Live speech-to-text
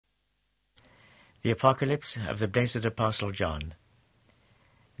The Apocalypse of the Blessed Apostle John.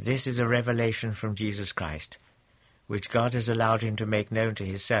 This is a revelation from Jesus Christ, which God has allowed him to make known to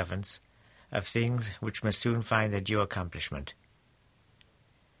his servants, of things which must soon find their due accomplishment.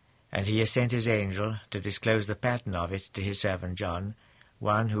 And he has sent his angel to disclose the pattern of it to his servant John,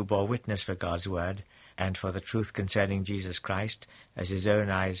 one who bore witness for God's word, and for the truth concerning Jesus Christ, as his own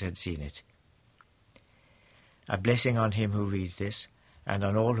eyes had seen it. A blessing on him who reads this, and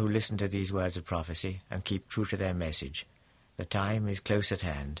on all who listen to these words of prophecy, and keep true to their message. The time is close at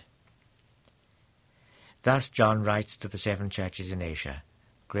hand. Thus John writes to the 7 churches in Asia,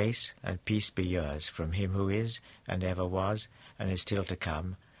 Grace and peace be yours from him who is, and ever was, and is still to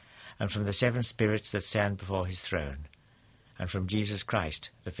come, and from the 7 spirits that stand before his throne, and from Jesus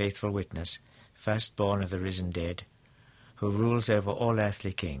Christ, the faithful witness, firstborn of the risen dead, who rules over all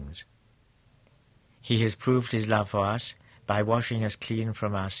earthly kings. He has proved his love for us by washing us clean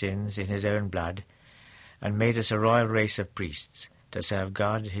from our sins in his own blood, and made us a royal race of priests to serve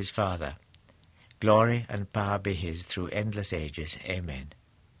God his Father. Glory and power be his through endless ages. Amen.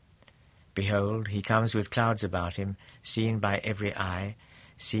 Behold, he comes with clouds about him, seen by every eye,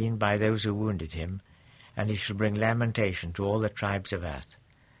 seen by those who wounded him, and he shall bring lamentation to all the tribes of earth.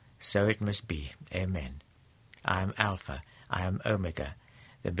 So it must be. Amen. I am Alpha, I am Omega,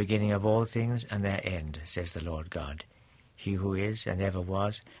 the beginning of all things and their end, says the Lord God, he who is and ever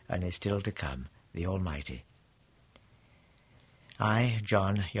was and is still to come, the Almighty. I,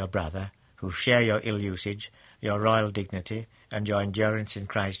 John, your brother, who share your ill usage, your royal dignity, and your endurance in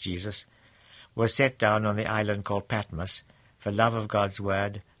Christ Jesus, was set down on the island called Patmos for love of God's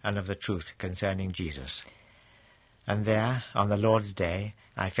word and of the truth concerning Jesus. And there, on the Lord's day,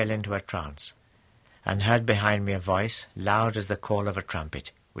 I fell into a trance, and heard behind me a voice, loud as the call of a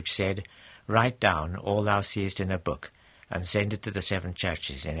trumpet, which said, Write down all thou seest in a book, and send it to the 7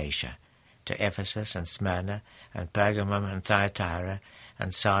 churches in Asia, to Ephesus and Smyrna, and Pergamum and Thyatira,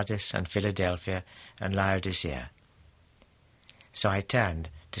 and Sardis and Philadelphia, and Laodicea. So I turned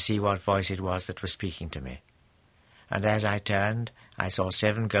to see what voice it was that was speaking to me. And as I turned, I saw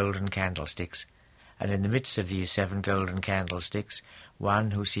 7 golden candlesticks, and in the midst of these 7 golden candlesticks,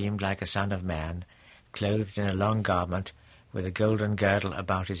 one who seemed like a son of man, clothed in a long garment, with a golden girdle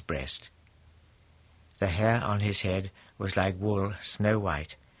about his breast. The hair on his head was like wool, snow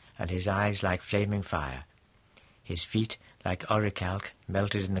white, and his eyes like flaming fire, his feet like orichalc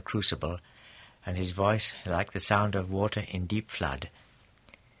melted in the crucible, and his voice like the sound of water in deep flood.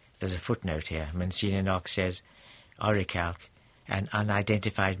 There's a footnote here. Monsignor Knox says, orichalc, an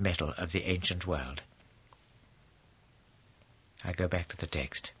unidentified metal of the ancient world. I go back to the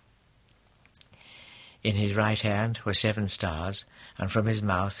text. In his right hand were 7 stars, and from his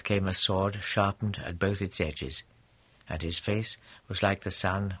mouth came a sword sharpened at both its edges, and his face was like the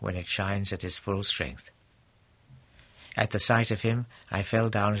sun when it shines at his full strength. At the sight of him I fell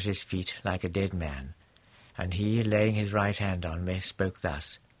down at his feet like a dead man, and he, laying his right hand on me, spoke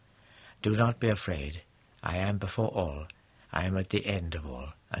thus, Do not be afraid, I am before all, I am at the end of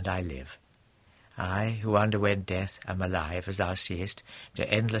all, and I live. I, who underwent death, am alive, as thou seest, to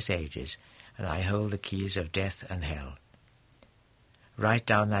endless ages, and I hold the keys of death and hell. Write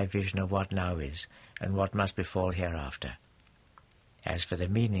down thy vision of what now is, and what must befall hereafter. As for the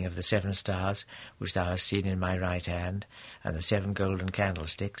meaning of the 7 stars, which thou hast seen in my right hand, and the 7 golden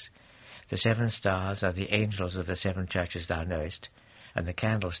candlesticks, the 7 stars are the angels of the 7 churches thou knowest, and the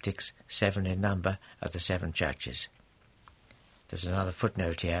candlesticks, 7 in number, are the 7 churches. There's another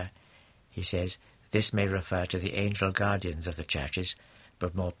footnote here. He says, this may refer to the angel guardians of the churches,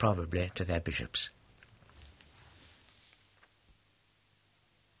 but more probably to their bishops.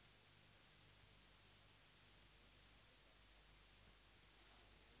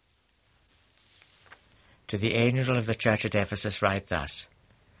 To the angel of the church at Ephesus write thus,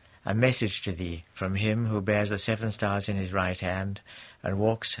 A message to thee from him who bears the 7 stars in his right hand, and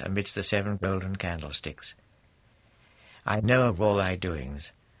walks amidst the 7 golden candlesticks. I know of all thy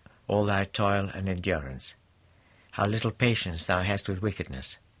doings, all thy toil and endurance, how little patience thou hast with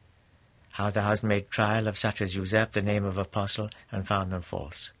wickedness, how thou hast made trial of such as usurp the name of apostle and found them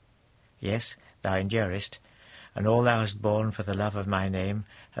false. Yes, thou endurest, and all thou hast borne for the love of my name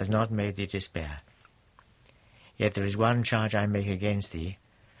has not made thee despair. Yet there is one charge I make against thee,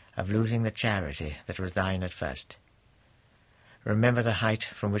 of losing the charity that was thine at first. Remember the height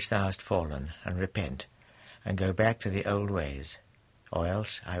from which thou hast fallen, and repent, and go back to the old ways, or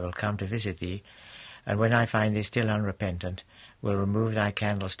else I will come to visit thee, and when I find thee still unrepentant, will remove thy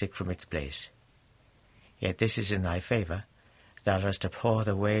candlestick from its place. Yet this is in thy favour, thou dost abhor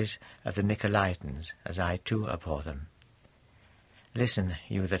the ways of the Nicolaitans, as I too abhor them. Listen,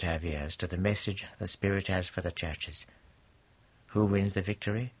 you that have ears, to the message the Spirit has for the churches. Who wins the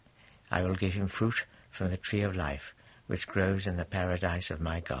victory? I will give him fruit from the tree of life, which grows in the paradise of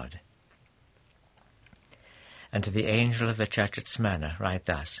my God. And to the angel of the church at Smyrna write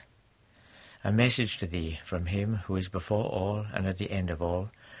thus, A message to thee from him who is before all and at the end of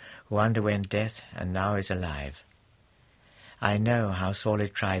all, who underwent death and now is alive. I know how sorely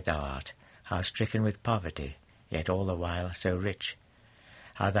tried thou art, how stricken with poverty, yet all the while so rich,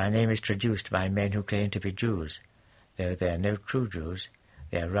 how thy name is traduced by men who claim to be Jews, though they are no true Jews,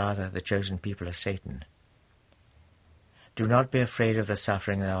 they are rather the chosen people of Satan. Do not be afraid of the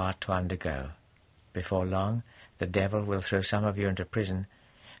suffering thou art to undergo. Before long the devil will throw some of you into prison,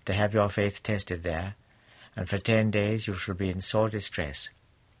 to have your faith tested there, and for 10 days you shall be in sore distress.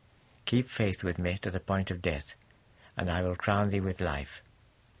 Keep faith with me to the point of death, and I will crown thee with life.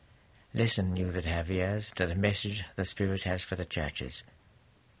 Listen, you that have ears, to the message the Spirit has for the churches.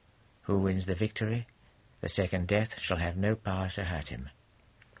 Who wins the victory? The second death shall have no power to hurt him.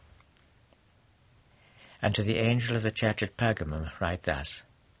 And to the angel of the church at Pergamum write thus,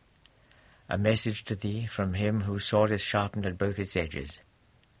 A message to thee from him whose sword is sharpened at both its edges.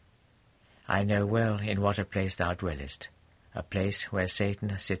 I know well in what a place thou dwellest, a place where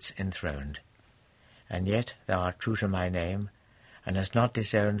Satan sits enthroned. And yet thou art true to my name, and hast not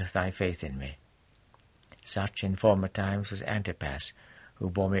disowned thy faith in me. Such in former times was Antipas, who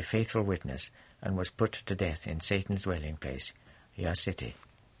bore me faithful witness, and was put to death in Satan's dwelling place, your city.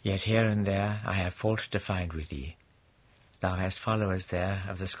 Yet here and there I have fault to find with thee. Thou hast followers there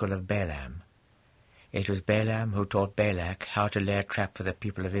of the school of Balaam. It was Balaam who taught Balak how to lay a trap for the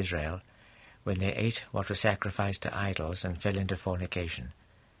people of Israel, when they ate what was sacrificed to idols and fell into fornication.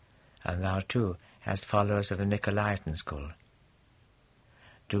 And thou too hast followers of the Nicolaitan school.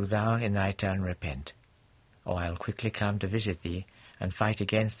 Do thou in thy turn repent, or I'll quickly come to visit thee, and fight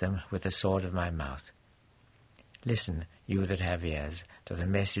against them with the sword of my mouth. Listen, you that have ears, to the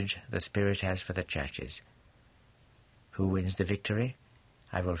message the Spirit has for the churches. Who wins the victory?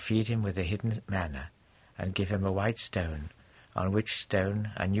 I will feed him with the hidden manna, and give him a white stone, on which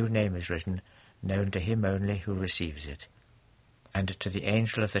stone a new name is written, known to him only who receives it. And to the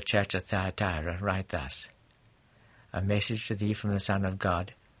angel of the church at Thyatira write thus, A message to thee from the Son of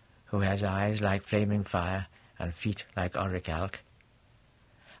God, who has eyes like flaming fire, and feet like orichalc.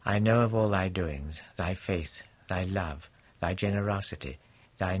 I know of all thy doings, thy faith, thy love, thy generosity,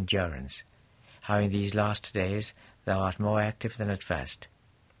 thy endurance, how in these last days thou art more active than at first.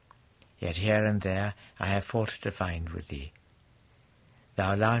 Yet here and there I have fault to find with thee.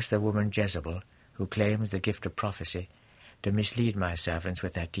 Thou allowest the woman Jezebel, who claims the gift of prophecy, to mislead my servants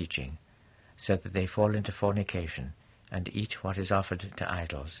with her teaching, so that they fall into fornication, and eat what is offered to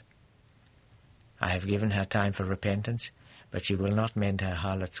idols. I have given her time for repentance, but she will not mend her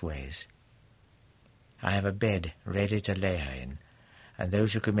harlot's ways. I have a bed ready to lay her in, and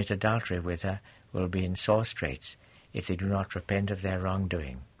those who commit adultery with her will be in sore straits if they do not repent of their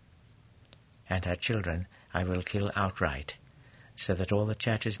wrongdoing. And her children I will kill outright, so that all the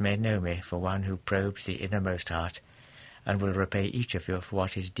churches may know me for one who probes the innermost heart, and will repay each of you for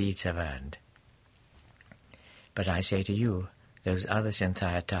what his deeds have earned. But I say to you, those others in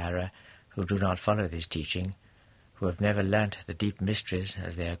Thyatira who do not follow this teaching, who have never learnt the deep mysteries,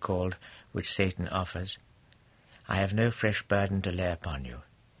 as they are called, which Satan offers, I have no fresh burden to lay upon you.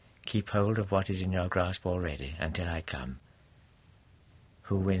 Keep hold of what is in your grasp already, until I come.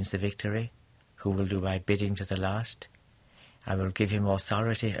 Who wins the victory? Who will do my bidding to the last? I will give him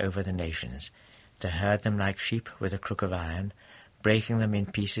authority over the nations, to herd them like sheep with a crook of iron, breaking them in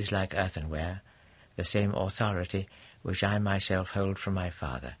pieces like earthenware, the same authority which I myself hold from my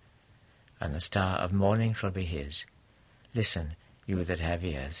Father. And the star of morning shall be his. Listen, you that have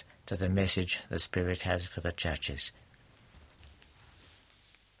ears, to the message the Spirit has for the churches.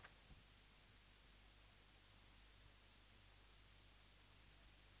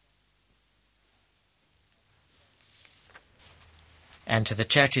 And to the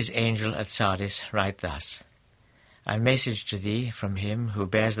church's angel at Sardis write thus, A message to thee from him who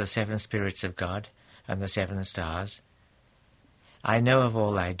bears the 7 spirits of God and the 7 stars. I know of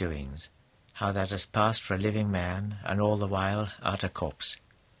all thy doings, how thou dost pass for a living man, and all the while art a corpse.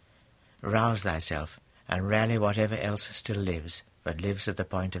 Rouse thyself, and rally whatever else still lives, but lives at the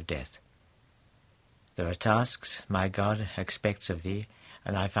point of death. There are tasks my God expects of thee,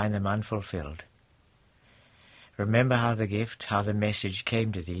 and I find them unfulfilled. Remember how the gift, how the message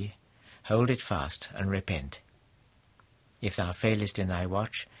came to thee. Hold it fast, and repent. If thou failest in thy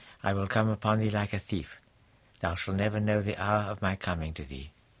watch, I will come upon thee like a thief. Thou shalt never know the hour of my coming to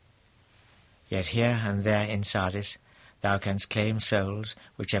thee. Yet here and there in Sardis Thou canst claim souls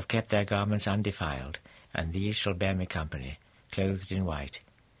which have kept their garments undefiled, and these shall bear me company, clothed in white.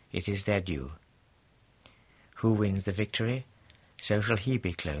 It is their due. Who wins the victory? So shall he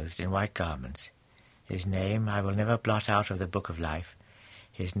be clothed in white garments. His name I will never blot out of the book of life.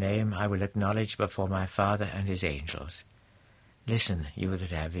 His name I will acknowledge before my Father and his angels. Listen, you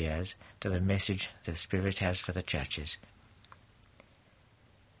that have ears, to the message the Spirit has for the churches.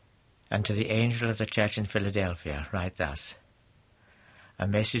 And to the angel of the church in Philadelphia write thus: A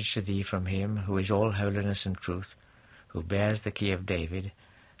message to thee from him who is all holiness and truth, who bears the key of David,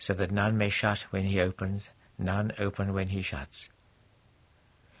 so that none may shut when he opens, none open when he shuts.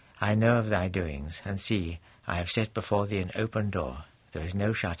 I know of thy doings, and see, I have set before thee an open door, there is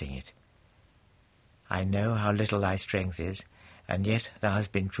no shutting it. I know how little thy strength is, and yet thou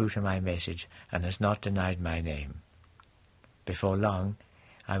hast been true to my message, and hast not denied my name. Before long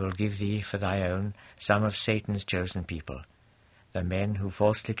I will give thee for thy own some of Satan's chosen people, the men who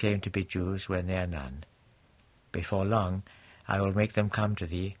falsely claim to be Jews when they are none. Before long I will make them come to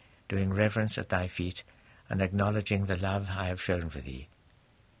thee, doing reverence at thy feet, and acknowledging the love I have shown for thee.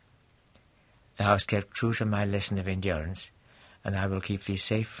 Thou hast kept true to my lesson of endurance, and I will keep thee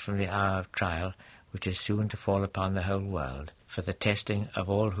safe from the hour of trial which is soon to fall upon the whole world, for the testing of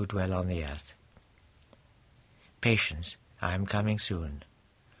all who dwell on the earth. Patience, I am coming soon.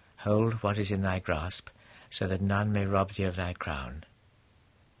 Hold what is in thy grasp, so that none may rob thee of thy crown.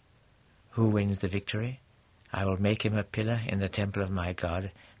 Who wins the victory? I will make him a pillar in the temple of my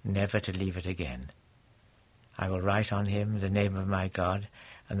God, never to leave it again. I will write on him the name of my God,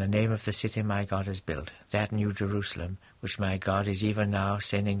 and the name of the city my God has built, that new Jerusalem, which my God is even now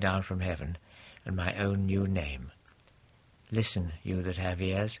sending down from heaven, and my own new name. Listen, you that have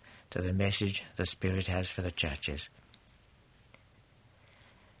ears, to the message the Spirit has for the churches.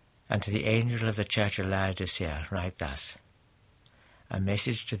 And to the angel of the church of Laodicea write thus: A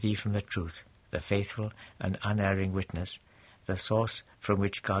message to thee from the truth, the faithful and unerring witness, the source from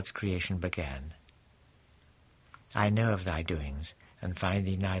which God's creation began. I know of thy doings, and find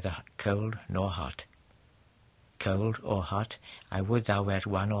thee neither cold nor hot. Cold or hot, I would thou wert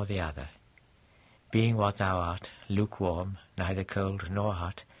one or the other. Being what thou art, lukewarm, neither cold nor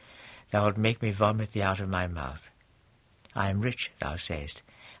hot, thou wilt make me vomit thee out of my mouth. I am rich, thou sayest,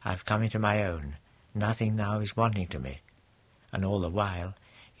 I have come into my own, nothing now is wanting to me. And all the while,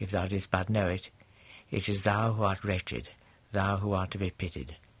 if thou didst but know it, it is thou who art wretched, thou who art to be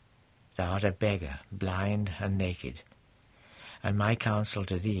pitied. Thou art a beggar, blind and naked. And my counsel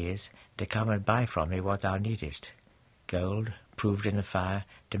to thee is, to come and buy from me what thou needest, gold, proved in the fire,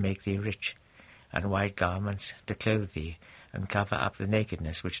 to make thee rich, and white garments, to clothe thee, and cover up the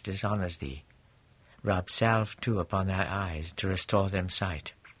nakedness which dishonours thee. Rub salve too upon thy eyes, to restore them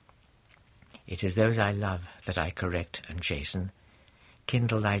sight. It is those I love that I correct and chasten.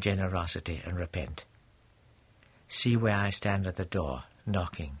 Kindle thy generosity and repent. See where I stand at the door,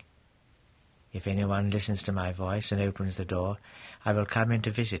 knocking. If anyone listens to my voice and opens the door, I will come in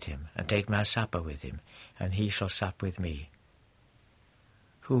to visit him, and take my supper with him, and he shall sup with me.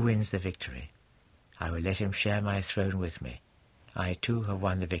 Who wins the victory? I will let him share my throne with me. I too have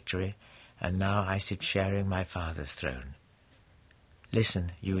won the victory, and now I sit sharing my Father's throne.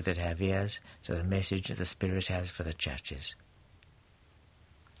 Listen, you that have ears, to the message the Spirit has for the churches.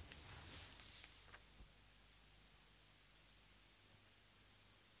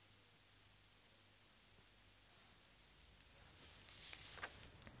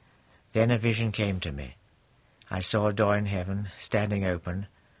 Then a vision came to me. I saw a door in heaven, standing open,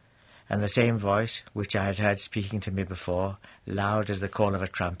 and the same voice, which I had heard speaking to me before, loud as the call of a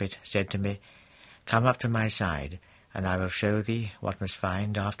trumpet, said to me, Come up to my side, and I will show thee what must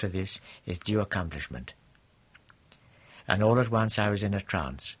find after this its due accomplishment. And all at once I was in a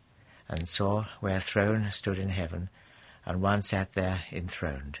trance, and saw where a throne stood in heaven, and one sat there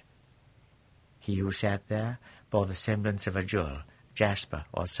enthroned. He who sat there bore the semblance of a jewel, jasper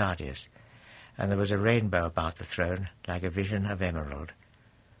or sardius, and there was a rainbow about the throne, like a vision of emerald.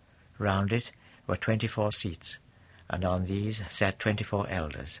 Round it were 24 seats, and on these sat 24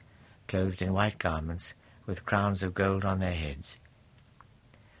 elders, clothed in white garments, with crowns of gold on their heads.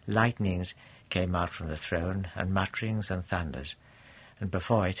 Lightnings came out from the throne, and mutterings and thunders, and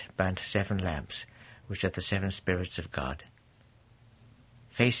before it burnt 7 lamps, which are the 7 spirits of God.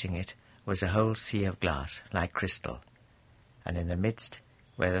 Facing it was a whole sea of glass, like crystal, and in the midst,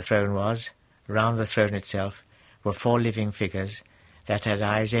 where the throne was, round the throne itself, were 4 living figures that had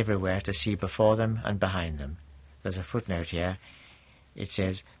eyes everywhere to see before them and behind them. There's a footnote here. It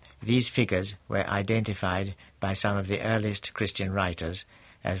says, these figures were identified by some of the earliest Christian writers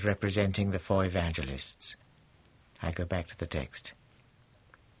as representing the 4 evangelists. I go back to the text.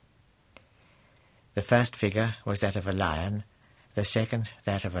 The first figure was that of a lion, the second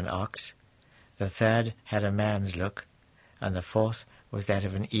that of an ox, the third had a man's look, and the fourth was that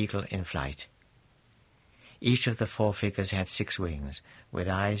of an eagle in flight. Each of the 4 figures had 6 wings, with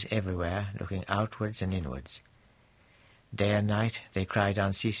eyes everywhere, looking outwards and inwards. Day and night they cried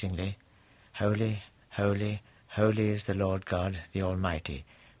unceasingly, Holy, holy, holy is the Lord God, the Almighty,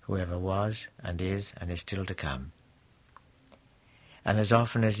 who ever was and is still to come. And as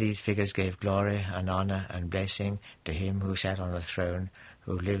often as these figures gave glory and honour and blessing to him who sat on the throne,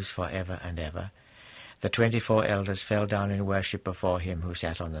 who lives for ever and ever, the 24 elders fell down in worship before him who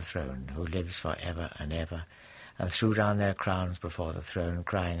sat on the throne, who lives for ever, and threw down their crowns before the throne,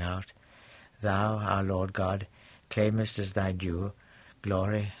 crying out, Thou, our Lord God, claimest as thy due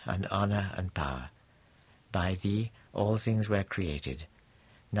glory and honour and power. By thee all things were created.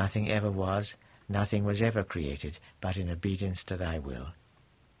 Nothing ever was, nothing was ever created, but in obedience to thy will.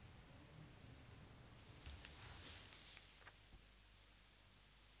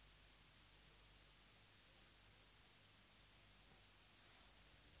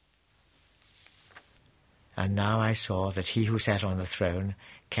 And now I saw that he who sat on the throne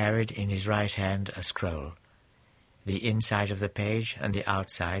carried in his right hand a scroll. The inside of the page and the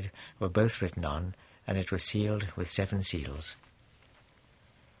outside were both written on, and it was sealed with 7 seals.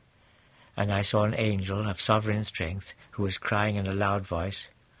 And I saw an angel of sovereign strength, who was crying in a loud voice,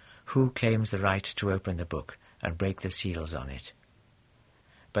 Who claims the right to open the book and break the seals on it?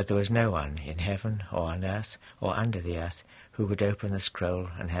 But there was no one in heaven or on earth or under the earth who could open the scroll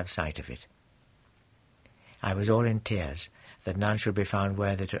and have sight of it. I was all in tears, that none should be found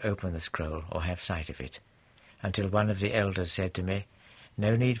worthy to open the scroll or have sight of it, until one of the elders said to me,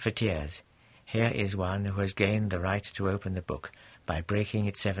 No need for tears. Here is one who has gained the right to open the book by breaking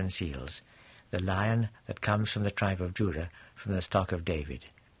its 7 seals, the Lion that comes from the tribe of Judah, from the stock of David.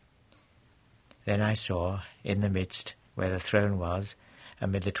 Then I saw, in the midst, where the throne was,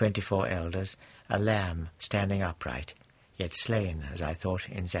 amid the 24 elders, a lamb standing upright, yet slain, as I thought,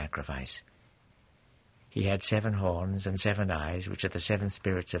 in sacrifice. He had 7 horns and 7 eyes, which are the 7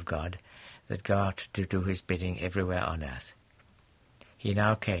 spirits of God, that go out to do his bidding everywhere on earth. He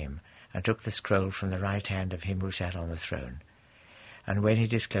now came, and took the scroll from the right hand of him who sat on the throne. And when he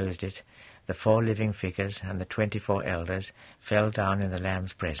disclosed it, the 4 living figures and the 24 elders fell down in the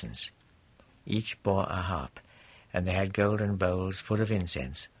Lamb's presence. Each bore a harp, and they had golden bowls full of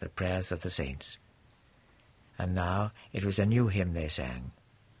incense, the prayers of the saints. And now it was a new hymn they sang.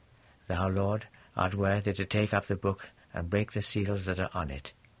 Thou, Lord, art worthy to take up the book and break the seals that are on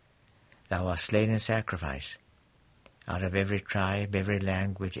it. Thou art slain in sacrifice. Out of every tribe, every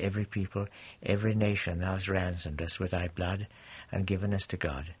language, every people, every nation thou hast ransomed us with thy blood and given us to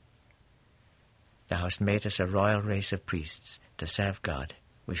God. Thou hast made us a royal race of priests to serve God.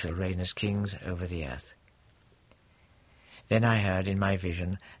 We shall reign as kings over the earth. Then I heard in my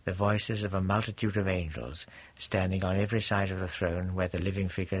vision the voices of a multitude of angels, standing on every side of the throne where the living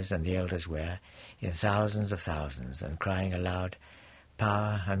figures and the elders were, in thousands of thousands, and crying aloud,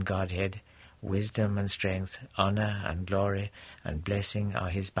 Power and Godhead, wisdom and strength, honour and glory and blessing are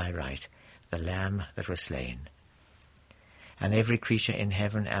his by right, the Lamb that was slain. And every creature in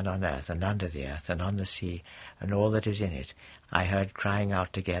heaven and on earth and under the earth and on the sea and all that is in it, I heard crying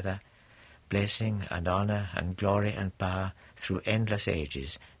out together, Blessing and honour and glory and power through endless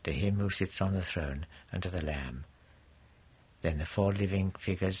ages to him who sits on the throne and to the Lamb. Then the 4 living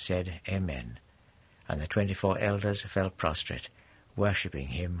figures said, Amen. And the 24 elders fell prostrate, worshipping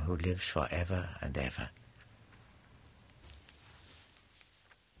him who lives for ever and ever.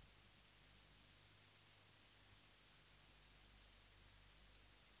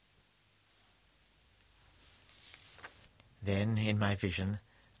 Then, in my vision,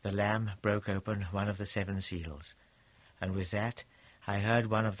 the Lamb broke open one of the 7 seals, and with that I heard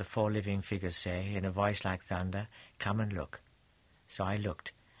one of the 4 living figures say, in a voice like thunder, Come and look. So I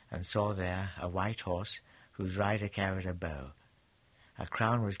looked, and saw there a white horse, whose rider carried a bow. A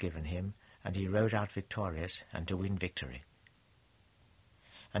crown was given him, and he rode out victorious, and to win victory.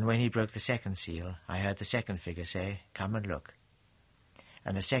 And when he broke the 2nd seal, I heard the 2nd figure say, Come and look.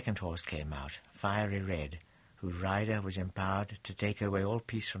 And a 2nd horse came out, fiery red, whose rider was empowered to take away all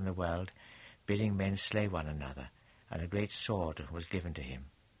peace from the world, bidding men slay one another, and a great sword was given to him.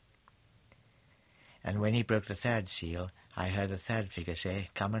 And when he broke the 3rd seal, I heard the 3rd figure say,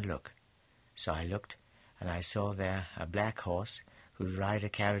 Come and look. So I looked, and I saw there a black horse, whose rider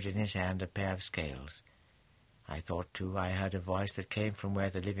carried in his hand a pair of scales. I thought, too, I heard a voice that came from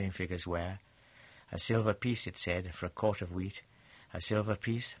where the living figures were. A silver piece, it said, for a quart of wheat, a silver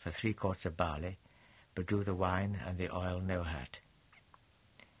piece for 3 quarts of barley, but do the wine and the oil no hurt.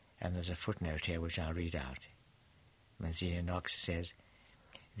 And there's a footnote here which I'll read out. Monsignor Knox says,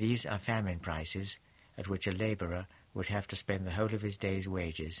 "These are famine prices at which a labourer would have to spend the whole of his day's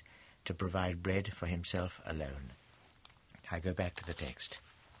wages to provide bread for himself alone." I go back to the text.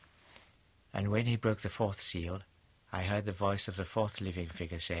 "And when he broke the fourth seal, I heard the voice of the fourth living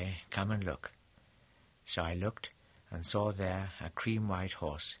figure say, 'Come and look.' So I looked and saw there a cream-white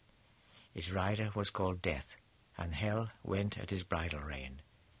horse. Its rider was called Death, and hell went at his bridle rein.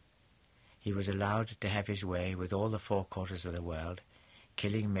 He was allowed to have his way with all the four quarters of the world,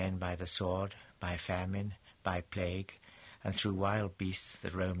 killing men by the sword, by famine, by plague, and through wild beasts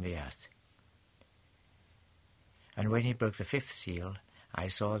that roam the earth. And when he broke the fifth seal, I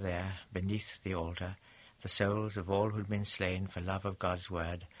saw there, beneath the altar, the souls of all who'd been slain for love of God's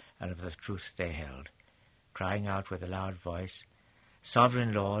word and of the truth they held, crying out with a loud voice,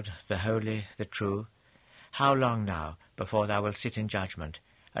 'Sovereign Lord, the holy, the true, how long now before thou wilt sit in judgment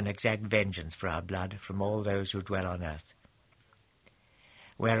and exact vengeance for our blood from all those who dwell on earth?'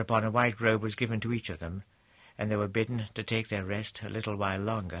 Whereupon a white robe was given to each of them, and they were bidden to take their rest a little while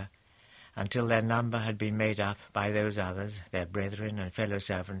longer, until their number had been made up by those others, their brethren and fellow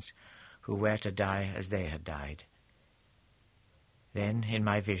servants, who were to die as they had died. Then, in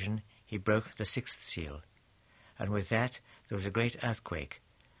my vision, he broke the sixth seal, and with that there was a great earthquake,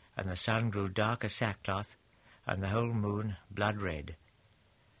 and the sun grew dark as sackcloth, and the whole moon blood red.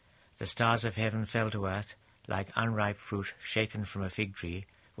 The stars of heaven fell to earth, like unripe fruit shaken from a fig tree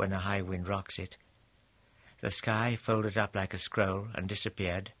when a high wind rocks it. The sky folded up like a scroll and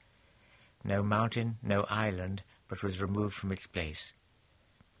disappeared. No mountain, no island, but was removed from its place.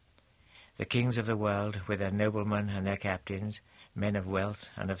 The kings of the world, with their noblemen and their captains, men of wealth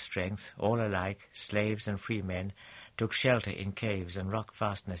and of strength, all alike, slaves and free men, took shelter in caves and rock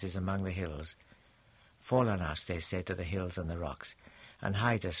fastnesses among the hills. 'Fall on us,' they said to the hills and the rocks, 'and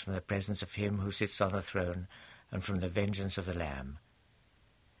hide us from the presence of him who sits on the throne and from the vengeance of the Lamb.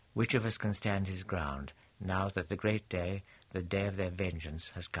 Which of us can stand his ground, now that the great day, the day of their vengeance,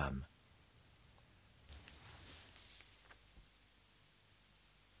 has come?'"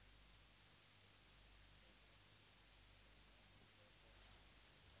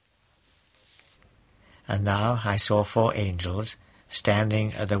 And now I saw 4 angels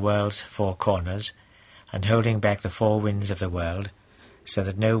standing at the world's 4 corners, and holding back the 4 winds of the world, so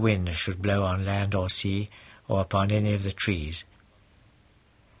that no wind should blow on land or sea, or upon any of the trees.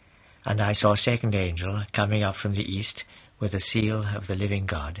 And I saw a second angel coming up from the east with the seal of the living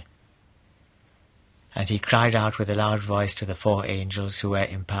God. And he cried out with a loud voice to the 4 angels who were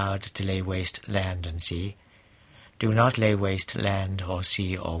empowered to lay waste land and sea, "Do not lay waste land or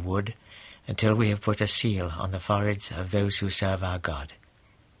sea or wood, until we have put a seal on the foreheads of those who serve our God."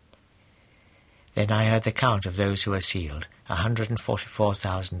 Then I heard the count of those who were sealed,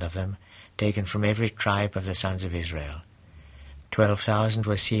 144,000 of them, taken from every tribe of the sons of Israel. 12,000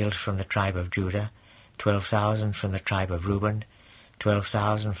 were sealed from the tribe of Judah, 12,000 from the tribe of Reuben,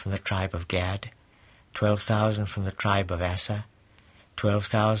 12,000 from the tribe of Gad, 12,000 from the tribe of Asher,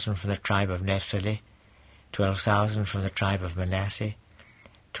 12,000 from the tribe of Naphtali, 12,000 from the tribe of Manasseh,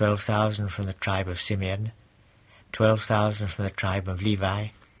 12,000 from the tribe of Simeon, 12,000 from the tribe of Levi,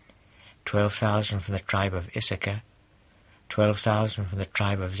 12,000 from the tribe of Issachar, 12,000 from the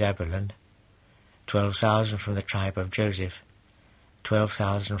tribe of Zebulun, 12,000 from the tribe of Joseph,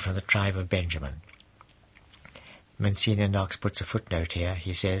 12,000 from the tribe of Benjamin. Monsignor Knox puts a footnote here.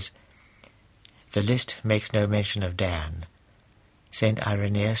 He says, "The list makes no mention of Dan. St.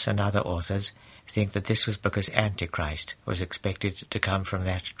 Irenaeus and other authors think that this was because Antichrist was expected to come from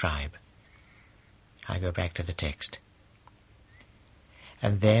that tribe." I go back to the text.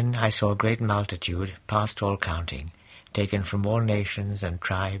 "And then I saw a great multitude, past all counting, taken from all nations and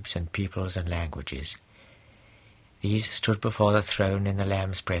tribes and peoples and languages. These stood before the throne in the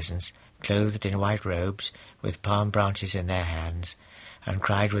Lamb's presence, clothed in white robes, with palm branches in their hands, and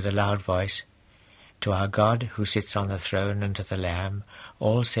cried with a loud voice, 'To our God who sits on the throne and to the Lamb,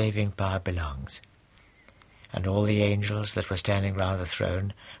 all saving power belongs.' And all the angels that were standing round the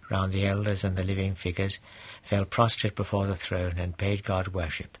throne, round the elders and the living figures, fell prostrate before the throne and paid God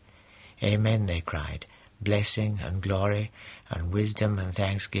worship. 'Amen,' they cried, 'blessing and glory and wisdom and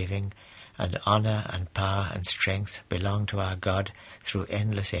thanksgiving and honor and power and strength belong to our God through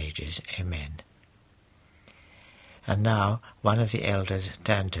endless ages. Amen.' And now one of the elders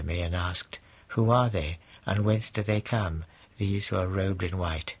turned to me and asked, 'Who are they, and whence do they come, these who are robed in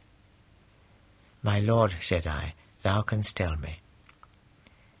white?' 'My Lord,' said I, 'thou canst tell me.'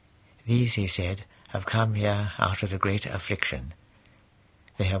 'These,' he said, 'have come here out of the great affliction.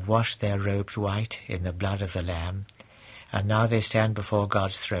 They have washed their robes white in the blood of the Lamb, and now they stand before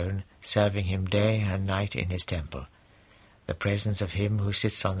God's throne, serving him day and night in his temple. The presence of him who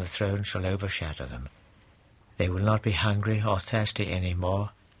sits on the throne shall overshadow them. They will not be hungry or thirsty any more.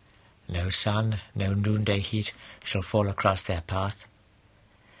 No sun, no noonday heat shall fall across their path.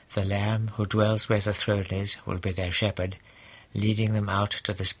 The Lamb who dwells where the throne is will be their shepherd, leading them out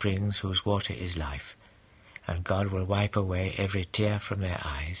to the springs whose water is life, and God will wipe away every tear from their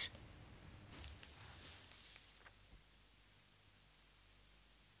eyes.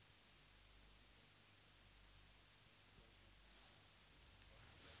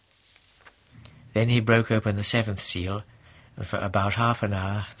 Then he broke open the seventh seal, and for about half an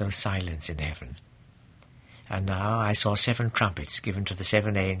hour there was silence in heaven. And now I saw 7 trumpets given to the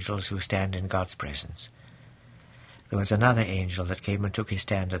 7 angels who stand in God's presence. There was another angel that came and took his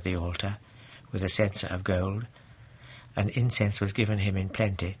stand at the altar, with a censer of gold, and incense was given him in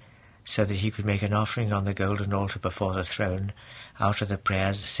plenty, so that he could make an offering on the golden altar before the throne, out of the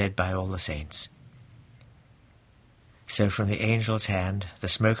prayers said by all the saints. So from the angel's hand the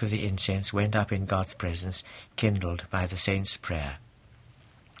smoke of the incense went up in God's presence, kindled by the saints' prayer.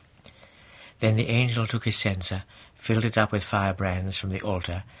 Then the angel took his censer, filled it up with firebrands from the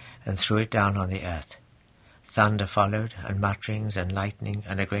altar, and threw it down on the earth. Thunder followed, and mutterings, and lightning,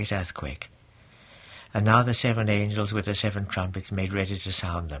 and a great earthquake. And now the 7 angels with the 7 trumpets made ready to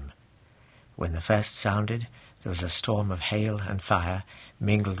sound them. When the first sounded, there was a storm of hail and fire,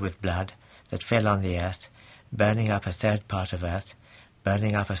 mingled with blood, that fell on the earth, burning up a third part of earth,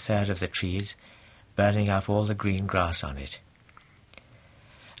 burning up a third of the trees, burning up all the green grass on it.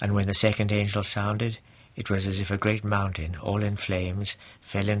 And when the second angel sounded, it was as if a great mountain, all in flames,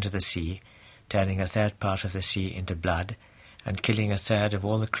 fell into the sea, turning a third part of the sea into blood, and killing a third of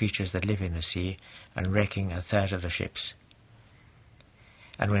all the creatures that live in the sea, and wrecking a third of the ships.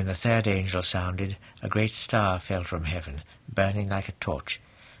 And when the third angel sounded, a great star fell from heaven, burning like a torch,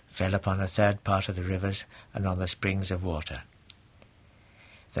 fell upon a third part of the rivers and on the springs of water.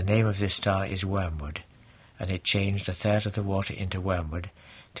 The name of this star is Wormwood, and it changed a third of the water into wormwood,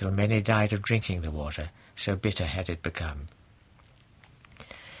 till many died of drinking the water, so bitter had it become.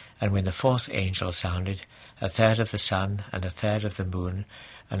 And when the fourth angel sounded, a third of the sun, and a third of the moon,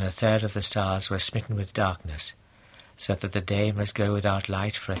 and a third of the stars were smitten with darkness, so that the day must go without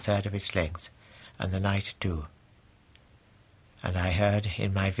light for a third of its length, and the night too. And I heard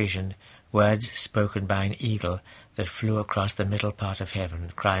in my vision words spoken by an eagle that flew across the middle part of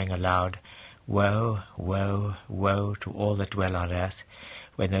heaven, crying aloud, Woe, woe, woe to all that dwell on earth,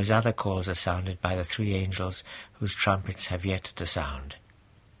 when those other calls are sounded by the 3 angels whose trumpets have yet to sound.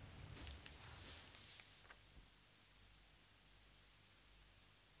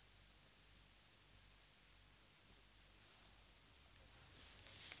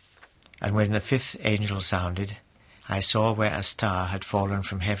 And when the 5th angel sounded, I saw where a star had fallen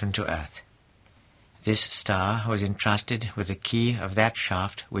from heaven to earth. This star was entrusted with the key of that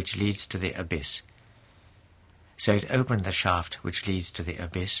shaft which leads to the abyss. So it opened the shaft which leads to the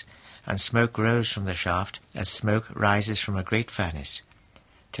abyss, and smoke rose from the shaft, as smoke rises from a great furnace,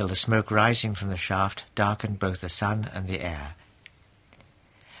 till the smoke rising from the shaft darkened both the sun and the air.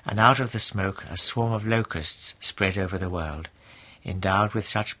 And out of the smoke a swarm of locusts spread over the world, endowed with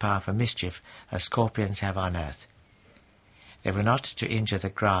such power for mischief as scorpions have on earth. They were not to injure the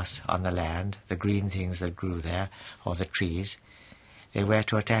grass on the land, the green things that grew there, or the trees. They were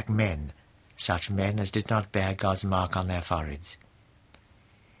to attack men, such men as did not bear God's mark on their foreheads.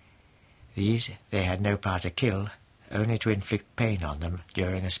 These they had no power to kill, only to inflict pain on them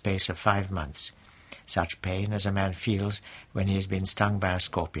during a space of 5 months, such pain as a man feels when he has been stung by a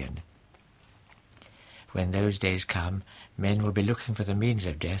scorpion. When those days come, men will be looking for the means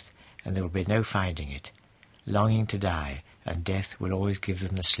of death, and there will be no finding it, longing to die, and death will always give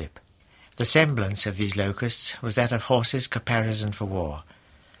them the slip. The semblance of these locusts was that of horses caparisoned for war.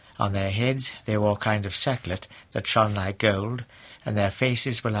 On their heads they wore a kind of circlet that shone like gold, and their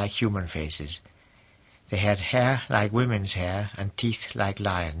faces were like human faces. They had hair like women's hair, and teeth like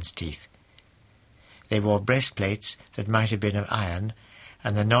lions' teeth. They wore breastplates that might have been of iron,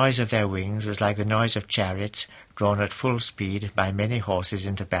 and the noise of their wings was like the noise of chariots drawn at full speed by many horses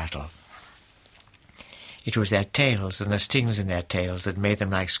into battle. It was their tails and the stings in their tails that made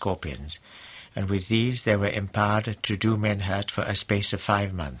them like scorpions, and with these they were empowered to do men hurt for a space of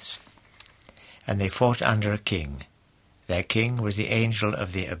 5 months. And they fought under a king. Their king was the angel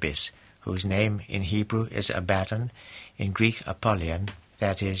of the abyss, whose name in Hebrew is Abaddon, in Greek Apollyon,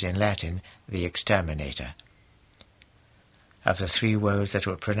 that is, in Latin, the exterminator. Of the 3 woes that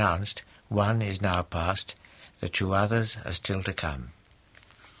were pronounced, 1 is now past, the 2 others are still to come.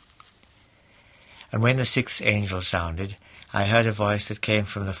 And when the sixth angel sounded, I heard a voice that came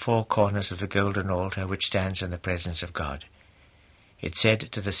from the four corners of the golden altar which stands in the presence of God. It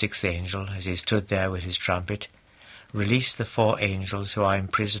said to the sixth angel, as he stood there with his trumpet, "Release the four angels who are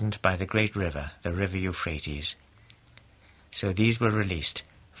imprisoned by the great river, the river Euphrates." So these were released,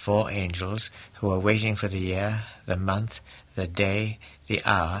 4 angels who were waiting for the year, the month, the day, the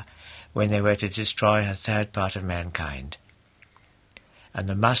hour, when they were to destroy a third part of mankind. And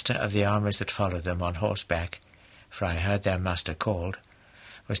the muster of the armies that followed them on horseback, for I heard their muster called,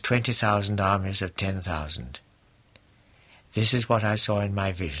 was 20,000 armies of 10,000. This is what I saw in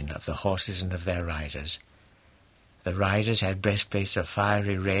my vision of the horses and of their riders. The riders had breastplates of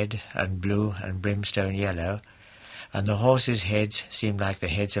fiery red and blue and brimstone yellow, and the horses' heads seemed like the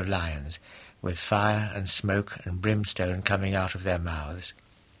heads of lions, with fire and smoke and brimstone coming out of their mouths.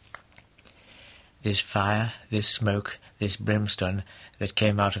 This fire, this smoke, this brimstone that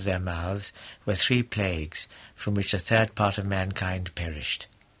came out of their mouths were 3 plagues, from which a third part of mankind perished.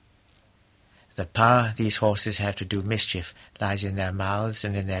 The power these horses have to do mischief lies in their mouths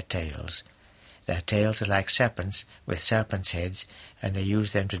and in their tails. Their tails are like serpents, with serpents' heads, and they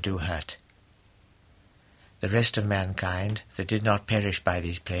use them to do hurt. The rest of mankind, that did not perish by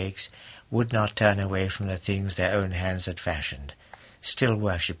these plagues, would not turn away from the things their own hands had fashioned, still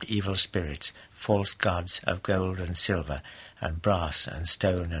worshipped evil spirits, false gods of gold and silver, and brass and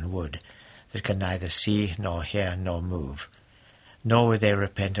stone and wood, that can neither see nor hear nor move. Nor would they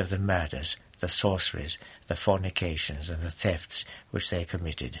repent of the murders, the sorceries, the fornications, and the thefts which they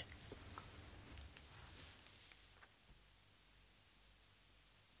committed.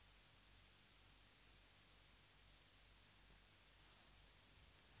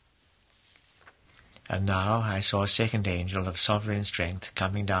 And now I saw a second angel of sovereign strength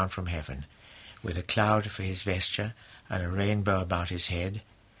coming down from heaven, with a cloud for his vesture, and a rainbow about his head,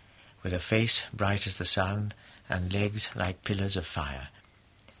 with a face bright as the sun, and legs like pillars of fire.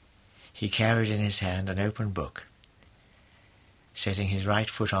 He carried in his hand an open book. Setting his right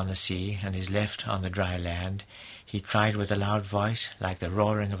foot on the sea, and his left on the dry land, he cried with a loud voice like the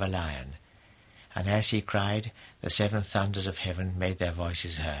roaring of a lion. And as he cried, the 7 thunders of heaven made their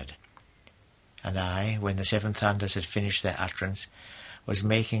voices heard. And I, when the 7 thunders had finished their utterance, was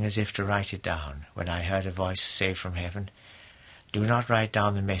making as if to write it down, when I heard a voice say from heaven, "Do not write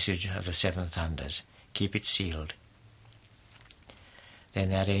down the message of the 7 thunders. Keep it sealed."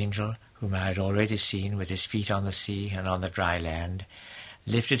 Then that angel, whom I had already seen with his feet on the sea and on the dry land,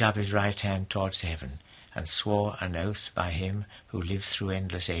 lifted up his right hand towards heaven, and swore an oath by him who lives through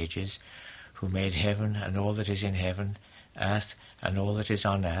endless ages, who made heaven and all that is in heaven, earth and all that is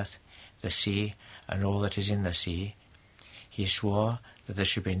on earth, the sea, and all that is in the sea. He swore that there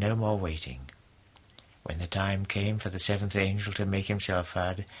should be no more waiting. When the time came for the 7th angel to make himself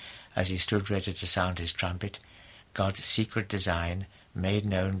heard, as he stood ready to sound his trumpet, God's secret design, made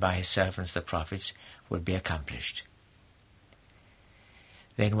known by his servants the prophets, would be accomplished.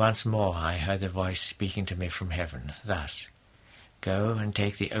 Then once more I heard the voice speaking to me from heaven, thus, "Go and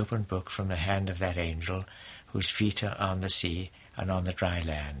take the open book from the hand of that angel, whose feet are on the sea and on the dry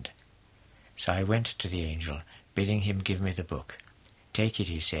land." So I went to the angel, bidding him give me the book. "Take it,"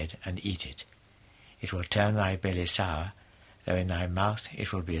 he said, "and eat it. It will turn thy belly sour, though in thy mouth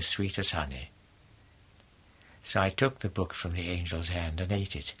it will be as sweet as honey." So I took the book from the angel's hand and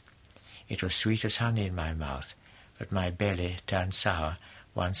ate it. It was sweet as honey in my mouth, but my belly turned sour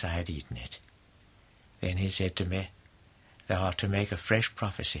once I had eaten it. Then he said to me, "Thou art to make a fresh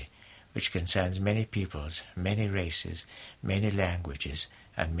prophecy, which concerns many peoples, many races, many languages,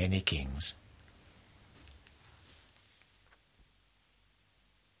 and many kings."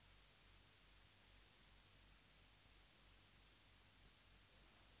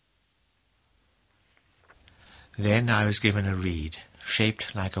 Then I was given a reed,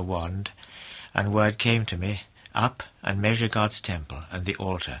 shaped like a wand, and word came to me, "Up and measure God's temple and the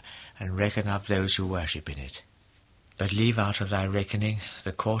altar, and reckon up those who worship in it. But leave out of thy reckoning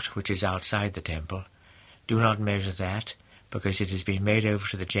the court which is outside the temple. Do not measure that, because it has been made over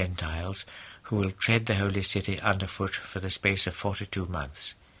to the Gentiles, who will tread the holy city underfoot for the space of 42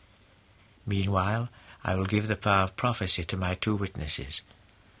 months. Meanwhile I will give the power of prophecy to my 2 witnesses.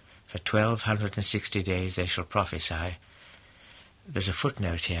 For 1260 days they shall prophesy." There's a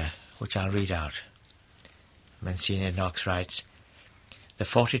footnote here, which I'll read out. Monsignor Knox writes, "The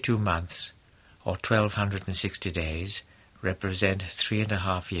 42 months, or 1260 days, represent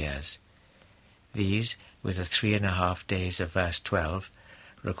 3.5 years. These, with the 3.5 days of verse 12,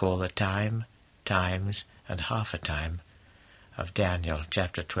 recall the time, times, and half a time of Daniel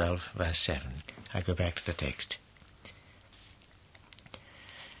chapter 12, verse 7. I go back to the text.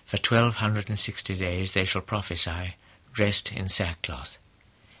 For 1260 days they shall prophesy, dressed in sackcloth.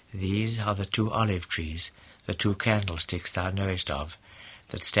 These are the 2 olive trees, the 2 candlesticks thou knowest of,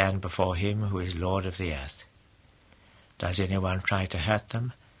 that stand before him who is Lord of the earth. Does anyone try to hurt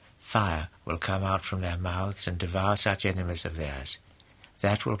them? Fire will come out from their mouths and devour such enemies of theirs.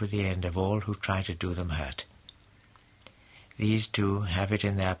 That will be the end of all who try to do them hurt. These 2 have it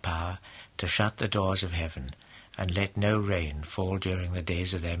in their power to shut the doors of heaven and let no rain fall during the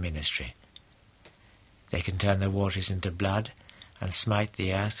days of their ministry. They can turn the waters into blood and smite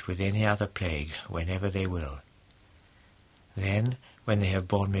the earth with any other plague whenever they will. Then, when they have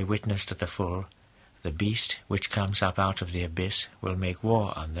borne me witness to the full, the beast which comes up out of the abyss will make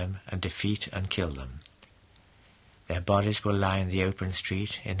war on them and defeat and kill them. Their bodies will lie in the open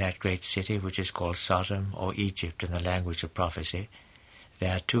street in that great city which is called Sodom or Egypt in the language of prophecy.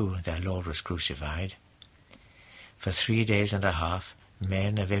 There too their Lord was crucified. For 3 days and a half,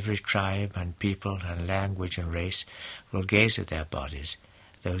 men of every tribe and people and language and race will gaze at their bodies,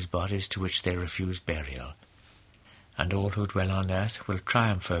 those bodies to which they refuse burial. And all who dwell on earth will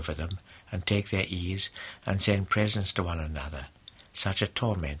triumph over them and take their ease and send presents to one another. Such a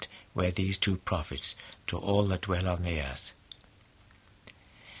torment were these 2 prophets to all that dwell on the earth.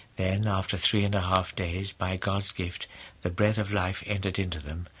 Then, after 3.5 days, by God's gift, the breath of life entered into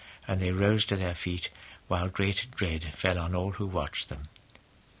them, and they rose to their feet, while great dread fell on all who watched them.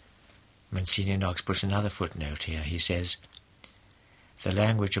 Monsignor Knox puts another footnote here. He says, "The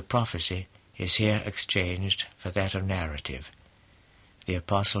language of prophecy is here exchanged for that of narrative, the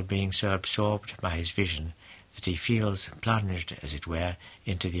apostle being so absorbed by his vision that he feels plunged, as it were,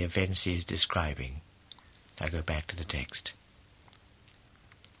 into the events he is describing." I go back to the text.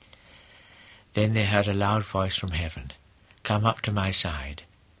 "Then they heard a loud voice from heaven, 'Come up to my side.'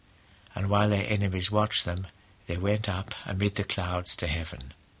 And while their enemies watched them, they went up amid the clouds to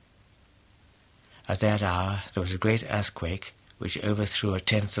heaven. At that hour there was a great earthquake, which overthrew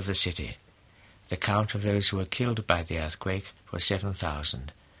 1/10 of the city. The count of those who were killed by the earthquake was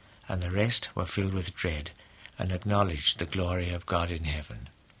 7,000, and the rest were filled with dread, and acknowledged the glory of God in heaven."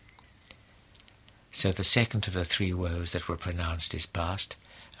 So the second of the 3 woes that were pronounced is past,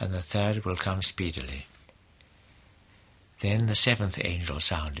 and the third will come speedily. Then the 7th angel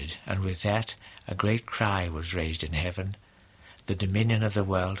sounded, and with that a great cry was raised in heaven, "The dominion of the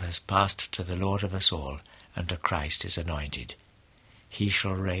world has passed to the Lord of us all, and to Christ his anointed. He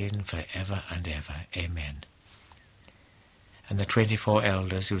shall reign for ever and ever. Amen." And the 24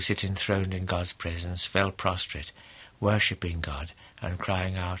 elders who sit enthroned in God's presence fell prostrate, worshipping God, and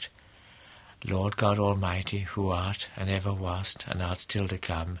crying out, "Lord God Almighty, who art, and ever wast, and art still to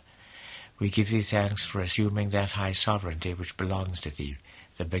come, we give thee thanks for assuming that high sovereignty which belongs to thee,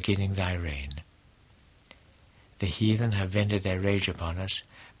 the beginning thy reign. The heathen have vented their rage upon us,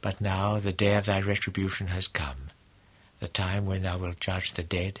 but now the day of thy retribution has come, the time when thou wilt judge the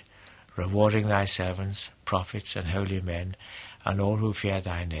dead, rewarding thy servants, prophets and holy men, and all who fear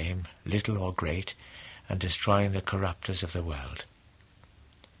thy name, little or great, and destroying the corrupters of the world."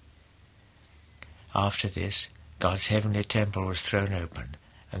 After this, God's heavenly temple was thrown open,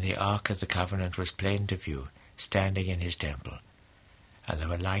 and the ark of the covenant was plain to view, standing in his temple. And there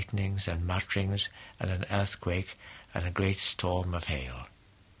were lightnings and mutterings, and an earthquake, and a great storm of hail.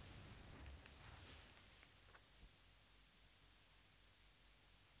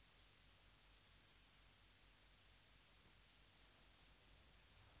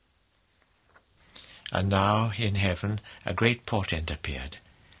 And now in heaven a great portent appeared,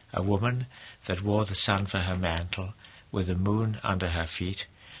 a woman that wore the sun for her mantle, with the moon under her feet,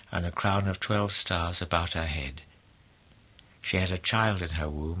 and a crown of 12 stars about her head. She had a child in her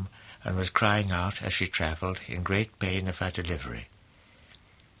womb, and was crying out as she travelled in great pain of her delivery.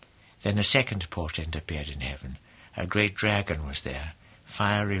 Then a second portent appeared in heaven. A great dragon was there,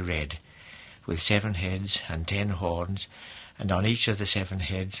 fiery red, with 7 heads and 10 horns, and on each of the 7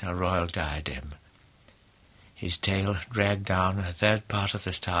 heads a royal diadem. His tail dragged down 1/3 part of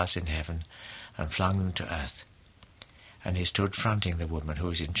the stars in heaven, and flung them to earth. And he stood fronting the woman who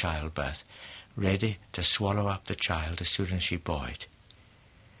was in childbirth, ready to swallow up the child as soon as she bore it.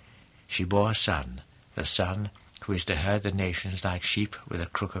 She bore a son, the Son who is to herd the nations like sheep with a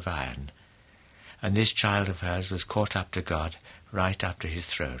crook of iron. And this child of hers was caught up to God, right up to his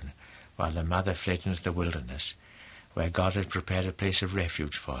throne, while the mother fled into the wilderness, where God had prepared a place of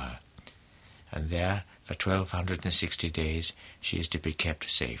refuge for her. And there, for 1260 days, she is to be kept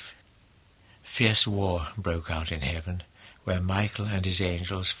safe. Fierce war broke out in heaven, where Michael and his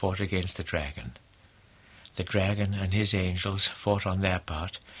angels fought against the dragon. The dragon and his angels fought on their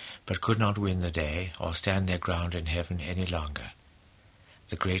part, but could not win the day or stand their ground in heaven any longer.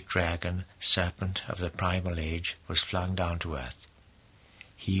 the great dragon, serpent of the primal age, was flung down to earth.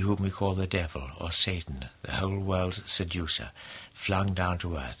 He whom we call the devil, or Satan, the whole world's seducer, flung down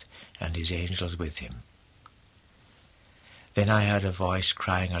to earth, and his angels with him. Then I heard a voice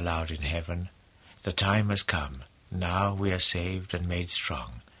crying aloud in heaven, "The time has come. Now we are saved and made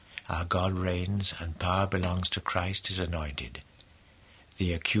strong. Our God reigns, and power belongs to Christ his anointed.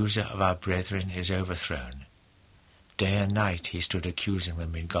 The accuser of our brethren is overthrown. Day and night he stood accusing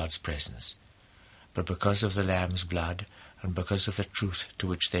them in God's presence. But because of the Lamb's blood, and because of the truth to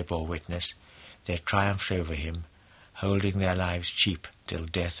which they bore witness, they triumphed over him, holding their lives cheap till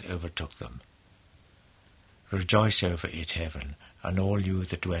death overtook them. Rejoice over it, heaven, and all you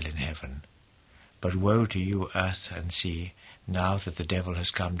that dwell in heaven. But woe to you, earth and sea, now that the devil has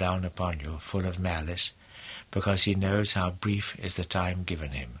come down upon you, full of malice, because he knows how brief is the time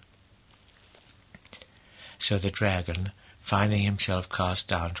given him." So the dragon, finding himself cast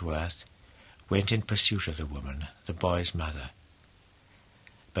down to earth, went in pursuit of the woman, the boy's mother.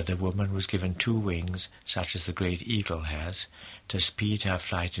 But the woman was given 2 wings, such as the great eagle has, to speed her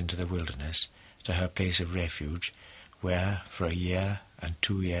flight into the wilderness, to her place of refuge, where for 1 year and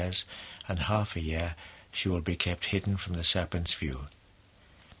 2 years and half a year she will be kept hidden from the serpent's view.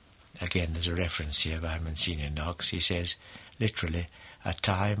 Again, there's a reference here by Monsignor Knox. He says, literally, a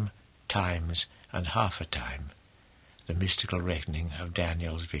time, times, and half a time, the mystical reckoning of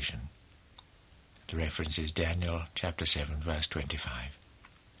Daniel's vision. The reference is Daniel chapter 7, verse 25.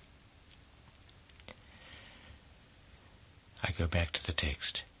 I go back to the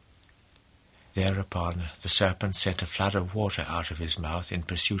text. Thereupon the serpent sent a flood of water out of his mouth in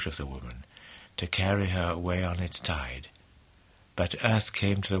pursuit of the woman, to carry her away on its tide. But earth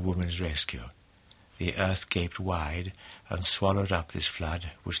came to the woman's rescue. The earth gaped wide and swallowed up this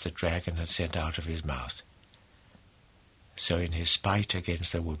flood which the dragon had sent out of his mouth. So in his spite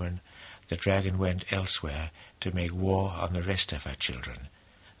against the woman, the dragon went elsewhere to make war on the rest of her children,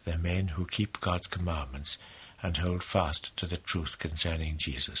 the men who keep God's commandments and hold fast to the truth concerning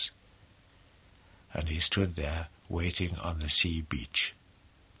Jesus. And he stood there waiting on the sea beach.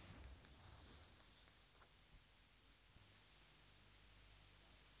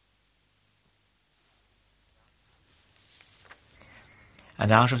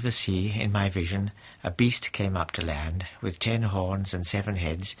 And out of the sea, in my vision, a beast came up to land, with 10 horns and 7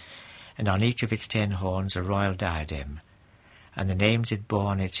 heads, and on each of its 10 horns a royal diadem, and the names it bore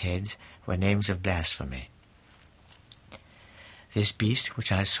on its heads were names of blasphemy. This beast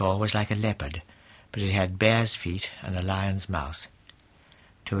which I saw was like a leopard, but it had bear's feet and a lion's mouth.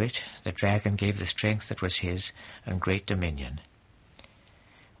 To it the dragon gave the strength that was his, and great dominion.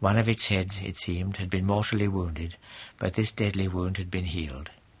 One of its heads, it seemed, had been mortally wounded, but this deadly wound had been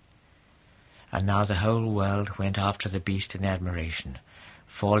healed. And now the whole world went after the beast in admiration,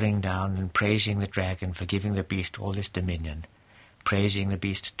 falling down and praising the dragon for giving the beast all this dominion, praising the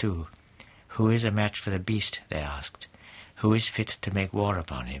beast too. "Who is a match for the beast?" they asked. "Who is fit to make war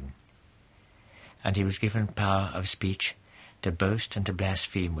upon him?" And he was given power of speech, to boast and to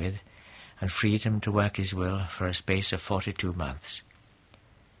blaspheme with, and freedom to work his will for a space of 42 months.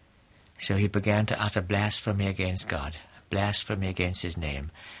 So he began to utter blasphemy against God, blasphemy against his name,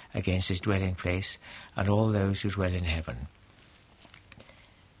 against his dwelling place, and all those who dwell in heaven.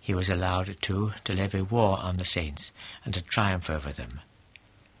 He was allowed, too, to levy war on the saints, and to triumph over them.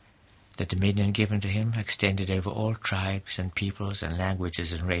 The dominion given to him extended over all tribes and peoples and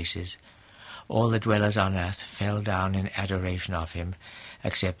languages and races. All the dwellers on earth fell down in adoration of him,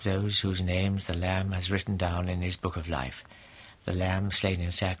 except those whose names the Lamb has written down in his book of life, the Lamb slain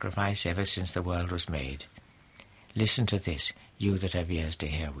in sacrifice ever since the world was made. Listen to this, you that have ears to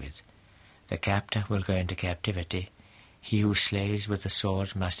hear with. The captor will go into captivity. He who slays with the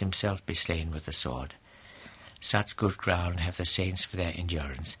sword must himself be slain with the sword. Such good ground have the saints for their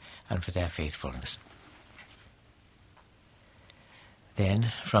endurance and for their faithfulness.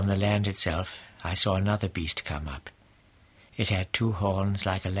 Then, from the land itself, I saw another beast come up. It had 2 horns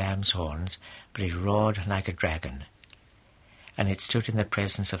like a lamb's horns, but it roared like a dragon. And it stood in the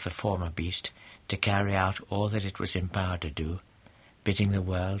presence of the former beast to carry out all that it was empowered to do, bidding the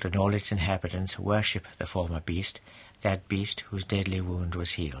world and all its inhabitants worship the former beast, that beast whose deadly wound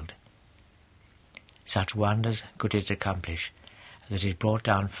was healed. Such wonders could it accomplish, that it brought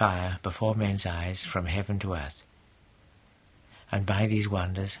down fire before men's eyes from heaven to earth. And by these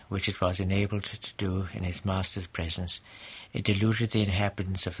wonders, which it was enabled to do in its master's presence, it deluded the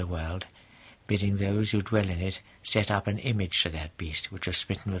inhabitants of the world, bidding those who dwell in it set up an image to that beast which was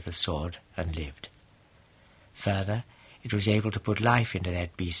smitten with the sword and lived. Further, it was able to put life into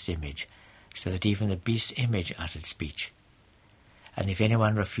that beast's image, so that even the beast's image uttered speech. and if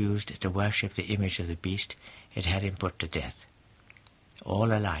anyone refused to worship the image of the beast, it had him put to death.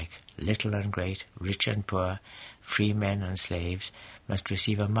 All alike, little and great, rich and poor, free men and slaves, must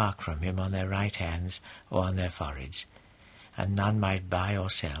receive a mark from him on their right hands or on their foreheads, and none might buy or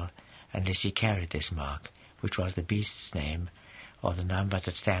sell unless he carried this mark, which was the beast's name, or the number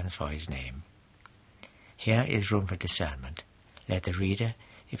that stands for his name. Here is room for discernment. Let the reader,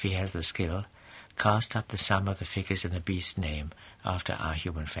 if he has the skill, cast up the sum of the figures in the beast's name after our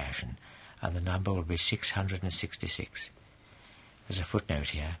human fashion, and the number will be 666. There's a footnote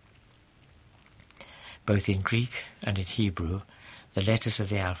here. Both in Greek and in Hebrew, the letters of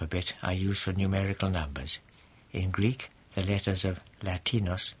the alphabet are used for numerical numbers. In Greek, the letters of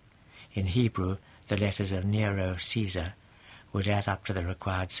Latinos. In Hebrew, the letters of Nero Caesar would add up to the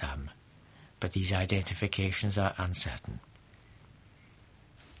required sum, but these identifications are uncertain.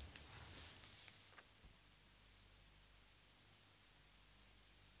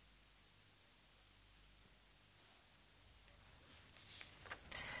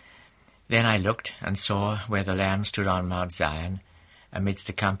 Then I looked and saw where the Lamb stood on Mount Zion, amidst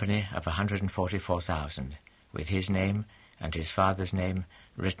a company of 144,000, with his name and his Father's name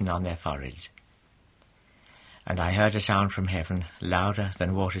written on their foreheads. And I heard a sound from heaven, louder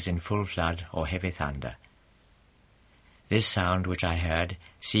than waters in full flood or heavy thunder. This sound which I heard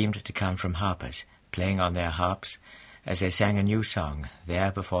seemed to come from harpers, playing on their harps, as they sang a new song,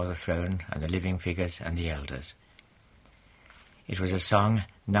 there before the throne and the living figures and the elders. It was a song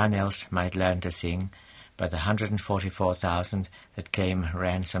none else might learn to sing but the 144,000 that came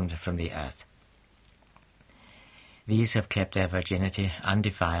ransomed from the earth. These have kept their virginity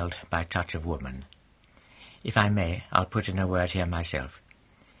undefiled by touch of woman. If I may, I'll put in a word here myself.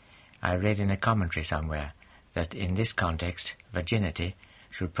 I read in a commentary somewhere that in this context virginity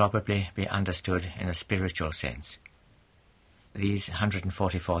should probably be understood in a spiritual sense. These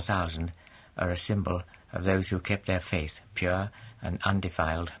 144,000 are a symbol of those who kept their faith pure and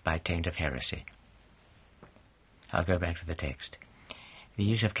undefiled by taint of heresy. I'll go back to the text.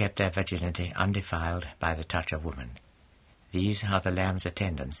 These have kept their virginity undefiled by the touch of woman. These are the Lamb's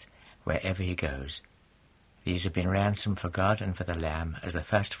attendants wherever he goes. These have been ransomed for God and for the Lamb as the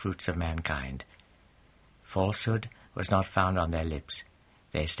first fruits of mankind. Falsehood was not found on their lips.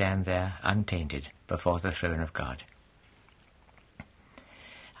 They stand there untainted before the throne of God.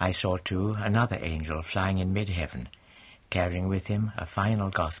 I saw too another angel flying in mid-heaven, carrying with him a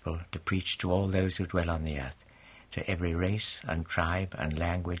final gospel to preach to all those who dwell on the earth, to every race and tribe and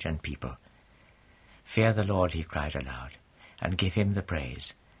language and people. Fear the Lord, he cried aloud, and give him the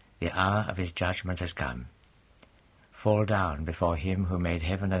praise. The hour of his judgment has come. Fall down before him who made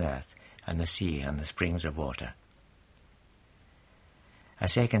heaven and earth, and the sea and the springs of water. A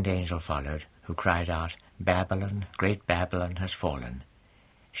second angel followed, who cried out, Babylon, great Babylon, has fallen,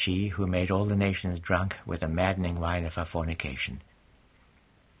 she who made all the nations drunk with the maddening wine of her fornication.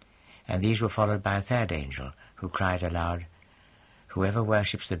 And these were followed by a third angel, who cried aloud, Whoever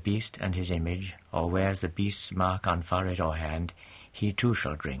worships the beast and his image, or wears the beast's mark on forehead or hand, he too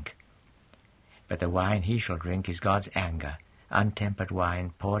shall drink. But the wine he shall drink is God's anger, untempered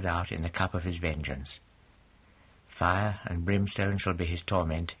wine poured out in the cup of his vengeance. Fire and brimstone shall be his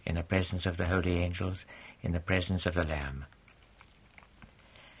torment in the presence of the holy angels, in the presence of the Lamb.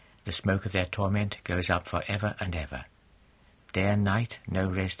 The smoke of their torment goes up for ever and ever. Day and night no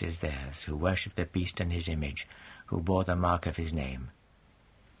rest is theirs, who worship the beast and his image, who bore the mark of his name.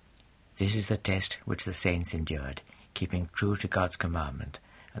 This is the test which the saints endured, keeping true to God's commandment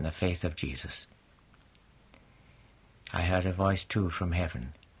and the faith of Jesus. I heard a voice too from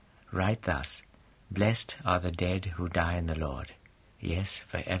heaven. Write thus, Blessed are the dead who die in the Lord. Yes,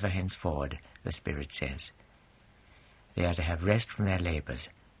 for ever henceforward, the Spirit says. They are to have rest from their labors,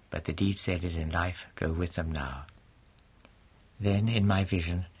 but the deeds they did in life go with them now. Then in my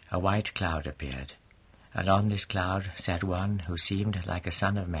vision a white cloud appeared, and on this cloud sat one who seemed like a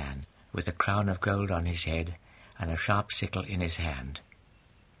son of man, with a crown of gold on his head and a sharp sickle in his hand.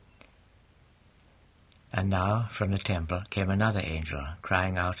 And now from the temple came another angel,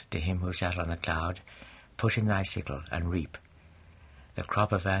 crying out to him who sat on the cloud, Put in thy sickle and reap. The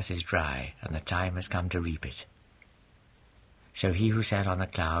crop of earth is dry, and the time has come to reap it. So he who sat on the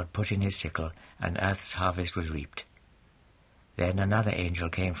cloud put in his sickle, and earth's harvest was reaped. Then another angel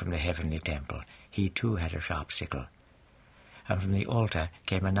came from the heavenly temple. He too had a sharp sickle. And from the altar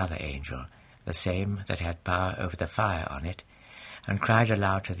came another angel, the same that had power over the fire on it, and cried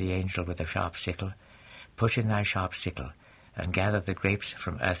aloud to the angel with the sharp sickle, Put in thy sharp sickle, and gather the grapes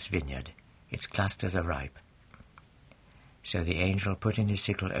from earth's vineyard. Its clusters are ripe. So the angel put in his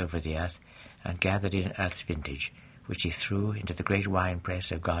sickle over the earth, and gathered in earth's vintage, which he threw into the great winepress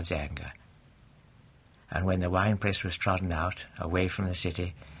of God's anger. And when the winepress was trodden out, away from the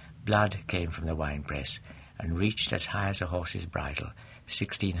city, blood came from the winepress, and reached as high as a horse's bridle,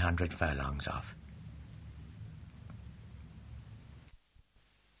 1,600 furlongs off.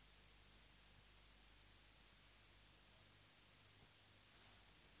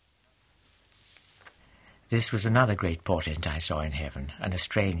 This was another great portent I saw in heaven, and a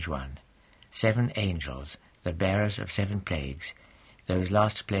strange one. 7 angels, the bearers of 7 plagues, those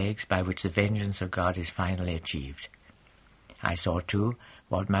last plagues by which the vengeance of God is finally achieved. I saw too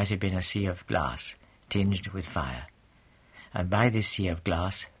what might have been a sea of glass, tinged with fire. And by this sea of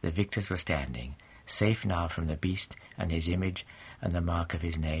glass the victors were standing, safe now from the beast and his image and the mark of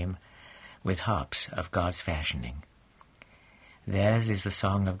his name, with harps of God's fashioning. Theirs is the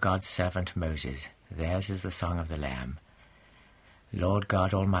song of God's servant Moses, theirs is the song of the Lamb. Lord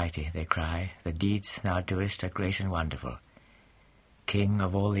God Almighty, they cry, the deeds thou doest are great and wonderful. King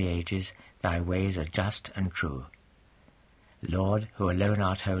of all the ages, thy ways are just and true. Lord, who alone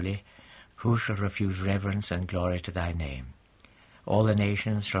art holy, who shall refuse reverence and glory to thy name? All the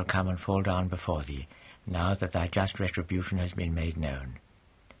nations shall come and fall down before thee, now that thy just retribution has been made known.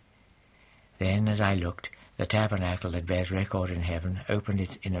 Then, as I looked, the tabernacle that bears record in heaven opened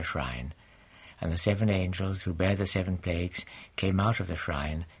its inner shrine, and the 7 angels who bear the 7 plagues came out of the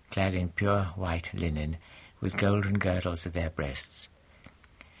shrine, clad in pure white linen, with golden girdles at their breasts.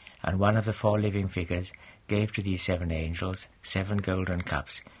 And one of the 4 living figures gave to these 7 angels 7 golden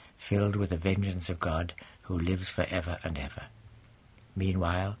cups, filled with the vengeance of God, who lives for ever and ever.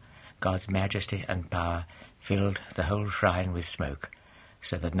 Meanwhile, God's majesty and power filled the whole shrine with smoke,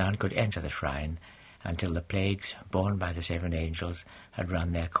 so that none could enter the shrine until the plagues borne by the 7 angels had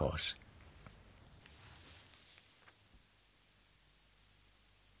run their course.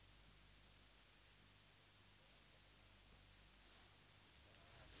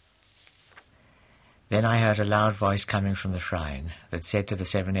 Then I heard a loud voice coming from the shrine that said to the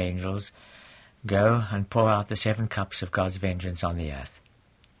 7 angels, Go and pour out the 7 cups of God's vengeance on the earth.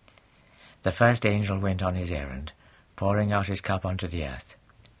 The first angel went on his errand, pouring out his cup onto the earth,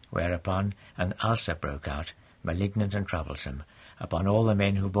 whereupon an ulcer broke out, malignant and troublesome, upon all the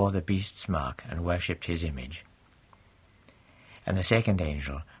men who bore the beast's mark and worshipped his image. And the second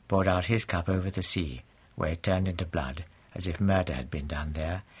angel poured out his cup over the sea, where it turned into blood, as if murder had been done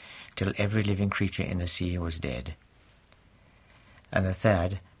there, till every living creature in the sea was dead. And the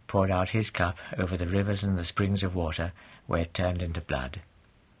third poured out his cup over the rivers and the springs of water, where it turned into blood.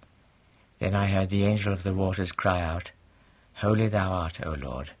 Then I heard the angel of the waters cry out, Holy thou art, O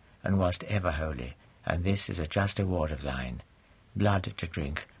Lord, and wast ever holy, and this is a just award of thine, blood to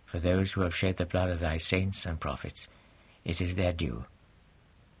drink for those who have shed the blood of thy saints and prophets. It is their due.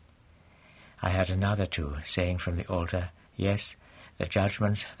 I heard another too, saying from the altar, Yes, the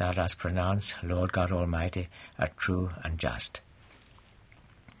judgments thou dost pronounce, Lord God Almighty, are true and just.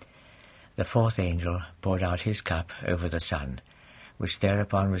 The 4th angel poured out his cup over the sun, which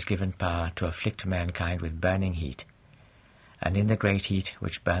thereupon was given power to afflict mankind with burning heat. And in the great heat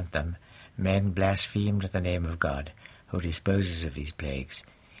which burnt them, men blasphemed the name of God, who disposes of these plagues,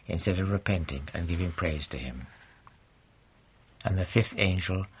 instead of repenting and giving praise to him. And the 5th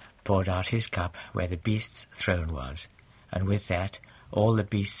angel poured out his cup where the beast's throne was, and with that all the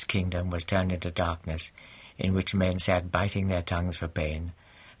beast's kingdom was turned into darkness, in which men sat biting their tongues for pain,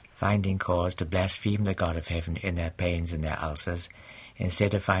 finding cause to blaspheme the God of heaven in their pains and their ulcers,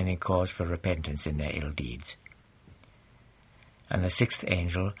 instead of finding cause for repentance in their ill deeds. And the 6th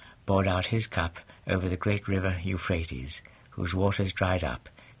angel poured out his cup over the great river Euphrates, whose waters dried up,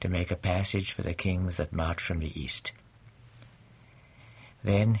 to make a passage for the kings that march from the east.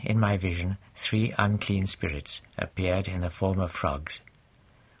 Then, in my vision, 3 unclean spirits appeared in the form of frogs,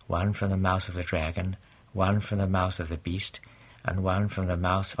 one from the mouth of the dragon, one from the mouth of the beast, and one from the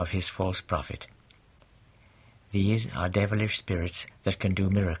mouth of his false prophet. These are devilish spirits that can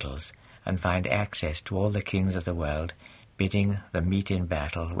do miracles, and find access to all the kings of the world, bidding them meet in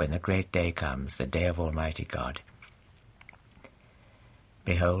battle when the great day comes, the day of Almighty God.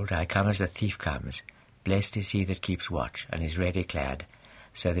 Behold, I come as the thief comes. Blessed is he that keeps watch, and is ready clad,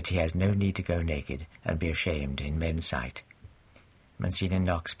 so that he has no need to go naked and be ashamed in men's sight. Monsignor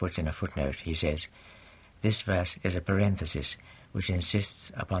Knox puts in a footnote. He says, This verse is a parenthesis which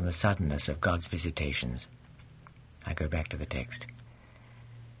insists upon the suddenness of God's visitations. I go back to the text.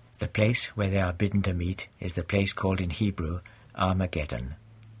 The place where they are bidden to meet is the place called in Hebrew Armageddon.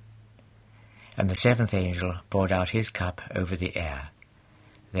 And the 7th angel poured out his cup over the air.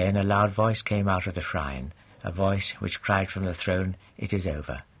 Then a loud voice came out of the shrine, a voice which cried from the throne, It is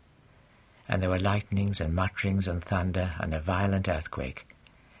over. And there were lightnings and mutterings and thunder and a violent earthquake.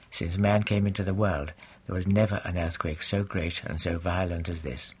 Since man came into the world, there was never an earthquake so great and so violent as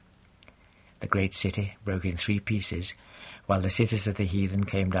this. The great city broke in 3 pieces, while the cities of the heathen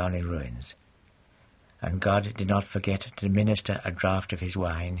came down in ruins. And God did not forget to minister a draught of his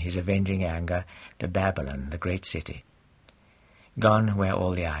wine, his avenging anger, to Babylon, the great city. Gone were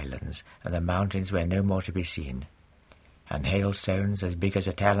all the islands, and the mountains were no more to be seen. And hailstones as big as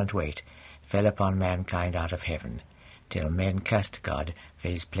a talent weight fell upon mankind out of heaven, till men cursed God for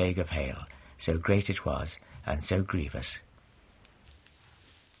his plague of hail, so great it was, and so grievous.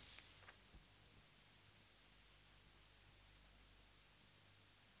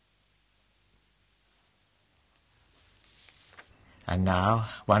 And now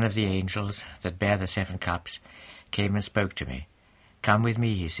one of the angels that bear the 7 cups came and spoke to me. Come with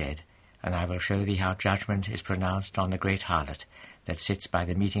me, he said, and I will show thee how judgment is pronounced on the great harlot that sits by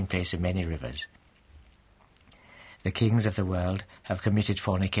the meeting place of many rivers. The kings of the world have committed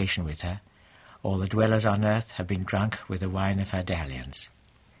fornication with her. All the dwellers on earth have been drunk with the wine of her dalliance.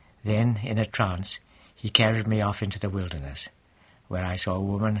 Then, in a trance, he carried me off into the wilderness, where I saw a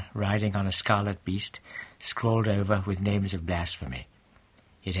woman riding on a scarlet beast, scrawled over with names of blasphemy.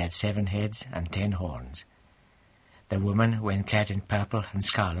 It had 7 heads and 10 horns. The woman, when clad in purple and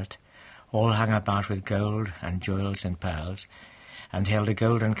scarlet, all hung about with gold and jewels and pearls, and held a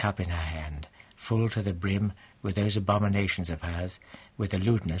golden cup in her hand, full to the brim with those abominations of hers, with the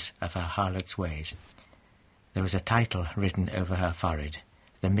lewdness of her harlot's ways. There was a title written over her forehead,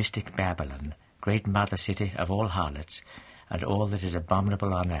 The Mystic Babylon, great mother city of all harlots, and all that is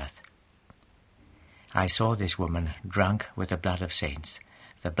abominable on earth. I saw this woman drunk with the blood of saints,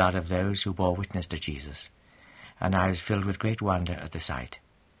 the blood of those who bore witness to Jesus, and I was filled with great wonder at the sight.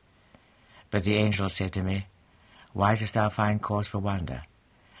 But the angel said to me, Why dost thou find cause for wonder?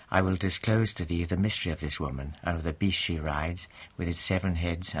 I will disclose to thee the mystery of this woman, and of the beast she rides, with its 7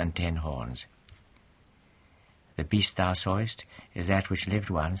 heads and 10 horns. The beast thou sawest is that which lived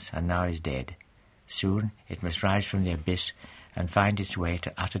once, and now is dead. Soon it must rise from the abyss, and find its way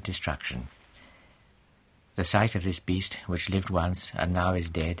to utter destruction. The sight of this beast, which lived once, and now is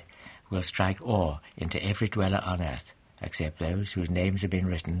dead, will strike awe into every dweller on earth, except those whose names have been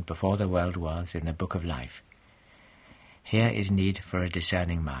written before the world was in the book of life. Here is need for a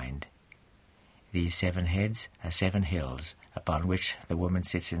discerning mind. These 7 heads are 7 hills, upon which the woman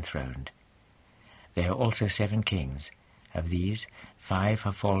sits enthroned. There are also 7 kings. Of these, 5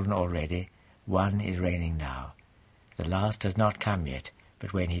 have fallen already, 1 is reigning now. The last has not come yet,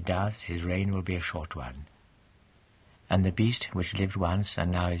 but when he does, his reign will be a short one. And the beast which lived once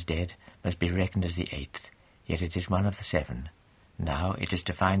and now is dead must be reckoned as the 8th, yet it is one of the 7. Now it is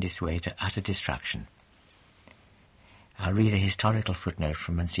to find its way to utter destruction. I'll read a historical footnote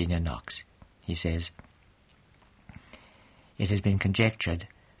from Monsignor Knox. He says, It has been conjectured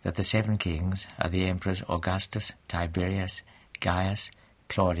that the 7 kings are the emperors Augustus, Tiberius, Gaius,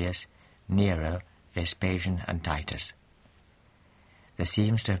 Claudius, Nero, Vespasian, and Titus. There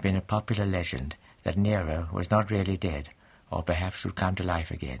seems to have been a popular legend that Nero was not really dead, or perhaps would come to life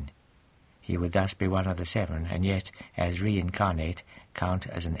again. He would thus be one of the 7, and yet, as reincarnate, count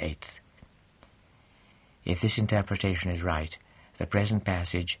as an 8th. If this interpretation is right, the present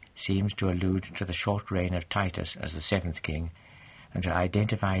passage seems to allude to the short reign of Titus as the 7th king, and to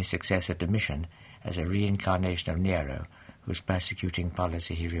identify his successor Domitian as a reincarnation of Nero, whose persecuting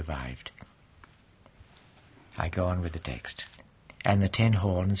policy he revived. I go on with the text. And the 10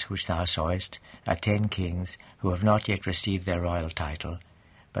 horns which thou sawest are 10 kings who have not yet received their royal title,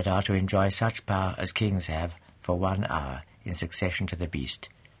 but are to enjoy such power as kings have for 1 hour in succession to the beast.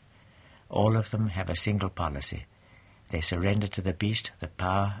 All of them have a single policy. They surrender to the beast the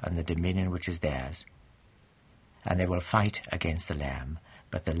power and the dominion which is theirs. And they will fight against the Lamb,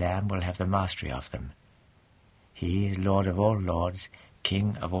 but the Lamb will have the mastery of them. He is Lord of all lords,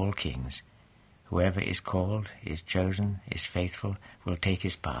 King of all kings. Whoever is called, is chosen, is faithful, will take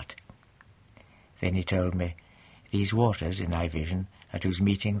his part. Then he told me, These waters in thy vision, at whose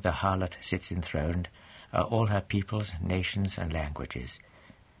meeting the harlot sits enthroned, are all her peoples, nations, and languages.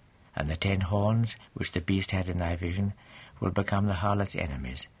 And the 10 horns which the beast had in thy vision will become the harlot's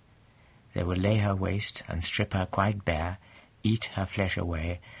enemies. They will lay her waste and strip her quite bare, eat her flesh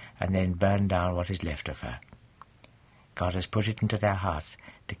away, and then burn down what is left of her. God has put it into their hearts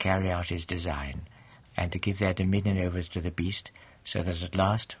to carry out his design, and to give their dominion over to the beast, so that at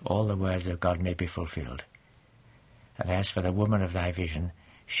last all the words of God may be fulfilled. And as for the woman of thy vision,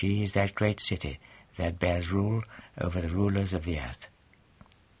 she is that great city that bears rule over the rulers of the earth.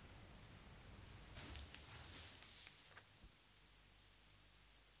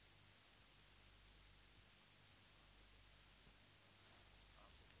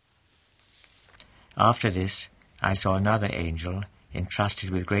 After this I saw another angel, entrusted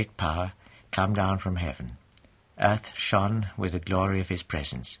with great power, come down from heaven. Earth shone with the glory of his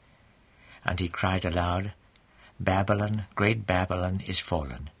presence. And he cried aloud, Babylon, great Babylon, is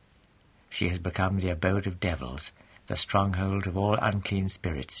fallen. She has become the abode of devils, the stronghold of all unclean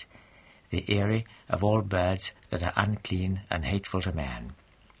spirits, the eyrie of all birds that are unclean and hateful to man.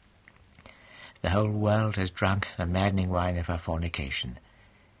 The whole world has drunk the maddening wine of her fornication.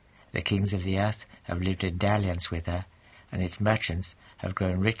 The kings of the earth have lived in dalliance with her, and its merchants have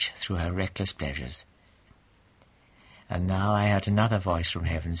grown rich through her reckless pleasures. And now I heard another voice from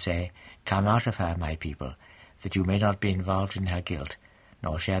heaven say, Come out of her, my people, that you may not be involved in her guilt,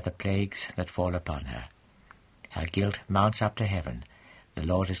 nor share the plagues that fall upon her. Her guilt mounts up to heaven. The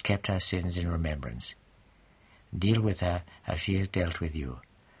Lord has kept her sins in remembrance. Deal with her as she has dealt with you.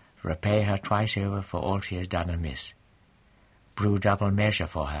 Repay her twice over for all she has done amiss. Brew double measure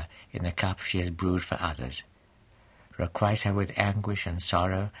for her in the cup she has brewed for others. Requite her with anguish and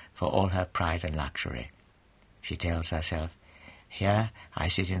sorrow for all her pride and luxury. She tells herself, Here I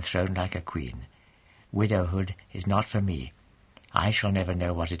sit enthroned like a queen. Widowhood is not for me. I shall never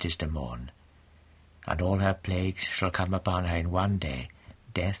know what it is to mourn. And all her plagues shall come upon her in one day,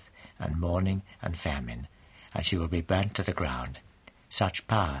 death and mourning and famine, and she will be burnt to the ground. Such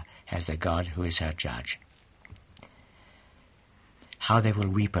power has the God who is her judge. How they will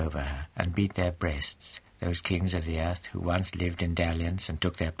weep over her and beat their breasts, those kings of the earth who once lived in dalliance and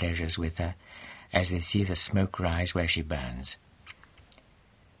took their pleasures with her, as they see the smoke rise where she burns.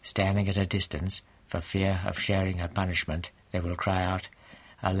 Standing at a distance, for fear of sharing her punishment, they will cry out,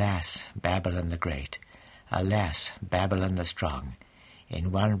 Alas, Babylon the Great! Alas, Babylon the Strong!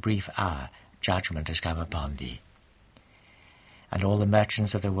 In one brief hour judgment has come upon thee. And all the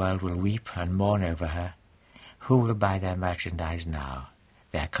merchants of the world will weep and mourn over her. Who will buy their merchandise now,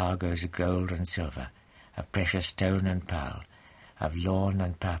 their cargoes of gold and silver, of precious stone and pearl, of lawn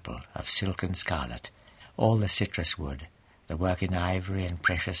and purple, of silk and scarlet, all the citrus wood, the work in ivory and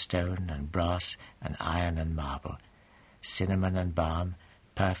precious stone and brass and iron and marble, cinnamon and balm,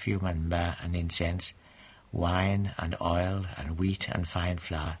 perfume and myrrh and incense, wine and oil and wheat and fine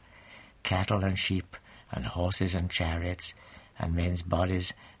flour, cattle and sheep and horses and chariots, and men's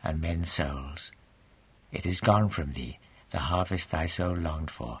bodies and men's souls. It is gone from thee, the harvest thy soul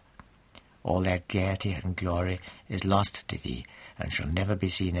longed for. All that gaiety and glory is lost to thee, and shall never be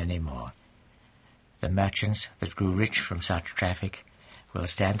seen any more. The merchants that grew rich from such traffic will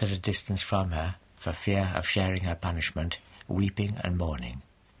stand at a distance from her, for fear of sharing her punishment, weeping and mourning.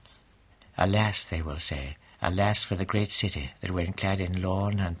 Alas, they will say, alas for the great city that went clad in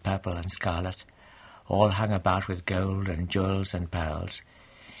lawn and purple and scarlet, all hung about with gold and jewels and pearls.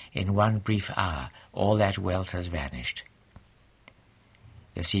 In one brief hour all that wealth has vanished.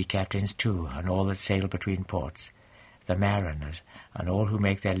 The sea captains too, and all that sail between ports, the mariners, and all who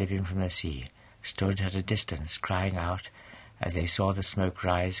make their living from the sea, stood at a distance, crying out, as they saw the smoke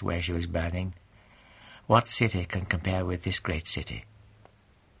rise where she was burning, What city can compare with this great city?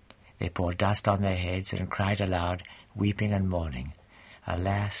 They poured dust on their heads and cried aloud, weeping and mourning,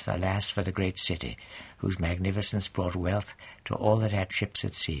 Alas, alas for the great city, whose magnificence brought wealth to all that had ships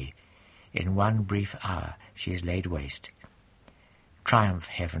at sea. In one brief hour she is laid waste. Triumph,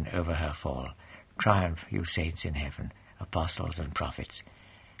 heaven, over her fall. Triumph, you saints in heaven, apostles and prophets.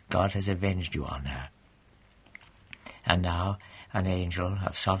 God has avenged you on her. And now an angel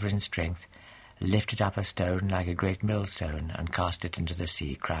of sovereign strength lifted up a stone like a great millstone and cast it into the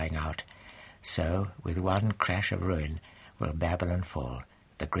sea, crying out, So, with one crash of ruin, will Babylon fall,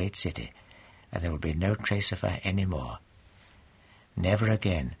 the great city, and there will be no trace of her any more. Never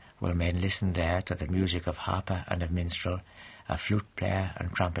again will men listen there to the music of harper and of minstrel, a flute player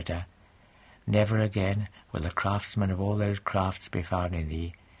and trumpeter. Never again will the craftsman of all those crafts be found in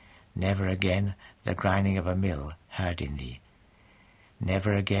thee. Never again the grinding of a mill heard in thee.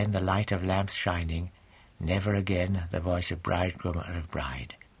 Never again the light of lamps shining. Never again the voice of bridegroom and of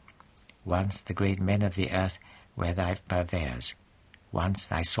bride. Once the great men of the earth were thy purveyors. Once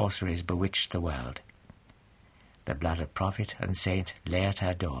thy sorceries bewitched the world. The blood of prophet and saint lay at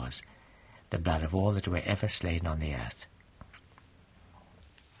her doors, the blood of all that were ever slain on the earth.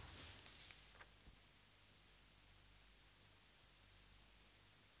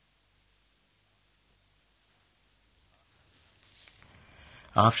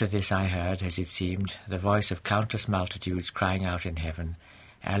 After this I heard, as it seemed, the voice of countless multitudes crying out in heaven,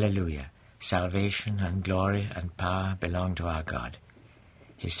 Alleluia! Salvation and glory and power belong to our God.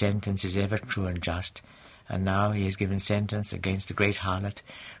 His sentence is ever true and just, and now he has given sentence against the great harlot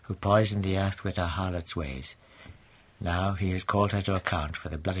who poisoned the earth with her harlot's ways. Now he has called her to account for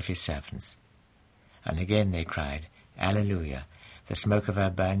the blood of his servants. And again they cried, Alleluia! The smoke of her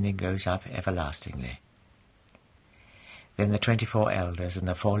burning goes up everlastingly. Then the 24 elders and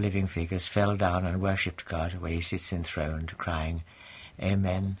the 4 living figures fell down and worshipped God where he sits enthroned, crying,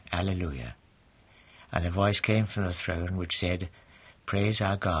 Amen, Alleluia. And a voice came from the throne which said, Praise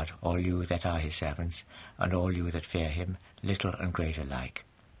our God, all you that are his servants, and all you that fear him, little and great alike.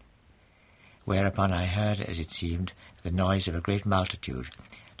 Whereupon I heard, as it seemed, the noise of a great multitude,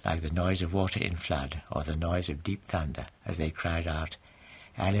 like the noise of water in flood, or the noise of deep thunder, as they cried out,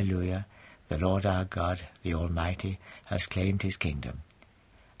 Alleluia, the Lord our God, the Almighty, has claimed his kingdom.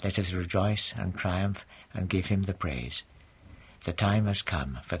 Let us rejoice and triumph and give him the praise. The time has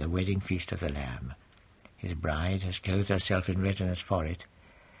come for the wedding feast of the Lamb. His bride has clothed herself in readiness for it.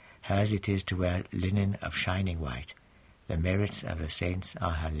 Hers it is to wear linen of shining white. The merits of the saints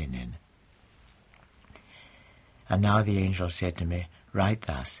are her linen. And now the angel said to me, Write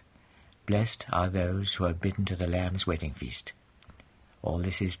thus, Blessed are those who are bidden to the Lamb's wedding feast. All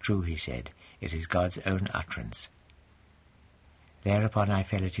this is true, he said. It is God's own utterance. Thereupon I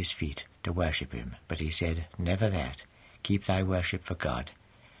fell at his feet to worship him, but he said, Never that. Keep thy worship for God.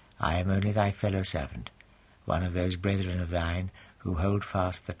 I am only thy fellow servant, one of those brethren of thine who hold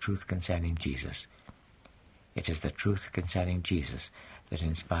fast the truth concerning Jesus. It is the truth concerning Jesus that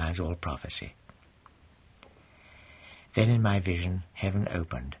inspires all prophecy. Then in my vision heaven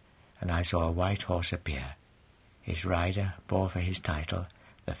opened, and I saw a white horse appear. His rider bore for his title,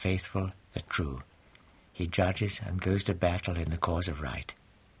 the faithful, the true. He judges and goes to battle in the cause of right.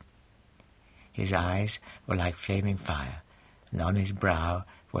 His eyes were like flaming fire, and on his brow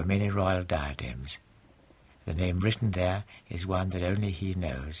were many royal diadems. The name written there is one that only he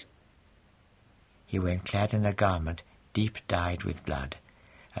knows. He went clad in a garment deep dyed with blood,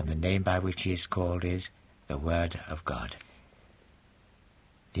 and the name by which he is called is the Word of God.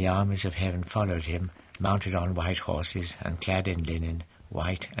 The armies of heaven followed him, mounted on white horses and clad in linen,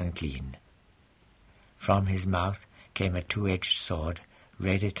 white and clean. From his mouth came a 2-edged sword,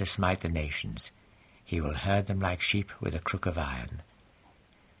 ready to smite the nations. He will herd them like sheep with a crook of iron.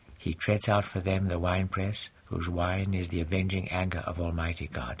 He treads out for them the winepress, whose wine is the avenging anger of Almighty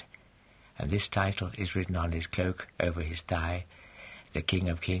God. And this title is written on his cloak over his thigh, the King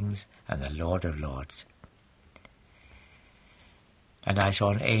of Kings and the Lord of Lords. And I saw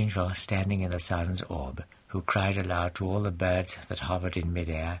an angel standing in the sun's orb, who cried aloud to all the birds that hovered in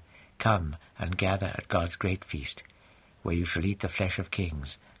mid-air, Come and gather at God's great feast, where you shall eat the flesh of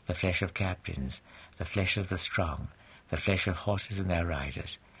kings, the flesh of captains, the flesh of the strong, the flesh of horses and their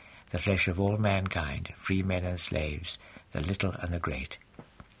riders, the flesh of all mankind, free men and slaves, the little and the great.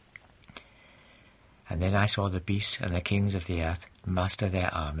 And then I saw the beast and the kings of the earth muster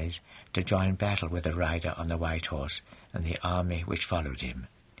their armies to join battle with the rider on the white horse and the army which followed him.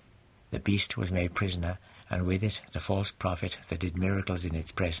 The beast was made prisoner, and with it the false prophet that did miracles in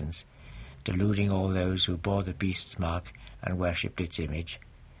its presence, deluding all those who bore the beast's mark and worshipped its image.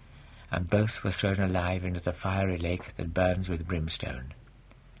 And both were thrown alive into the fiery lake that burns with brimstone.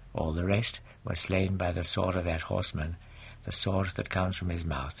 All the rest were slain by the sword of that horseman, the sword that comes from his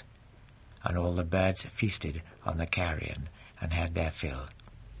mouth. And all the birds feasted on the carrion and had their fill.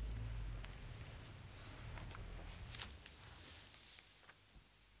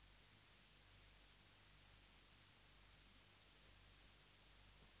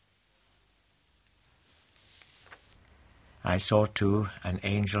 I saw too an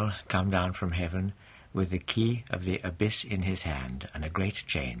angel come down from heaven with the key of the abyss in his hand and a great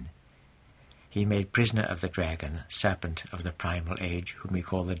chain. He made prisoner of the dragon, serpent of the primal age, whom we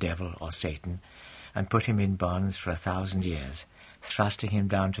call the devil or Satan, and put him in bonds for 1,000 years, thrusting him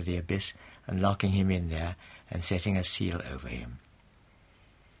down to the abyss and locking him in there and setting a seal over him.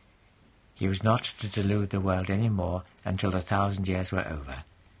 He was not to delude the world any more until the 1,000 years were over.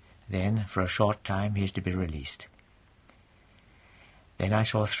 Then, for a short time, he is to be released. Then I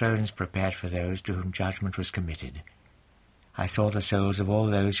saw thrones prepared for those to whom judgment was committed. I saw the souls of all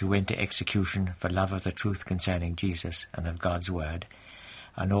those who went to execution for love of the truth concerning Jesus and of God's word,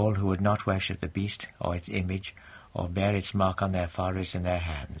 and all who would not worship the beast or its image, or bear its mark on their foreheads and their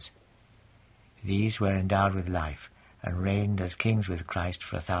hands. These were endowed with life, and reigned as kings with Christ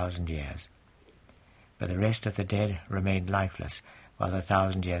for 1,000 years. But the rest of the dead remained lifeless while the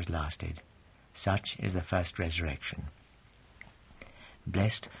 1,000 years lasted. Such is the first resurrection.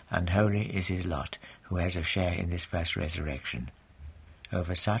 Blessed and holy is his lot, who has a share in this first resurrection.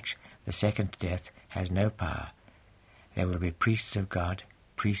 Over such the second death has no power. They will be priests of God,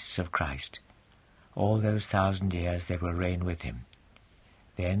 priests of Christ. All those 1,000 years they will reign with him.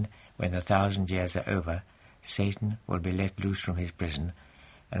 Then, when the 1,000 years are over, Satan will be let loose from his prison,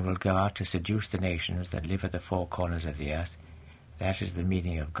 and will go out to seduce the nations that live at the four corners of the earth, that is the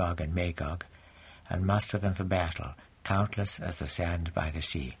meaning of Gog and Magog, and muster them for battle, countless as the sand by the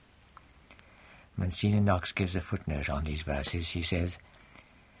sea. Monsignor Knox gives a footnote on these verses. He says,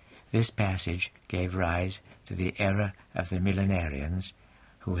 "This passage gave rise to the error of the millenarians,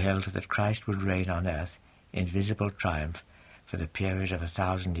 who held that Christ would reign on earth in visible triumph for the period of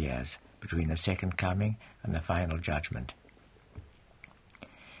 1,000 years between the second coming and the final judgment.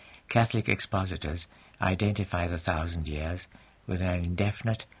 Catholic expositors identify the 1,000 years with an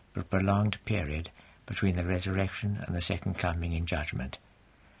indefinite but prolonged period between the resurrection and the second coming in judgment,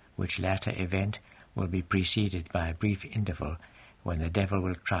 which latter event will be preceded by a brief interval when the devil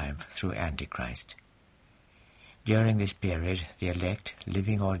will triumph through Antichrist. During this period, the elect,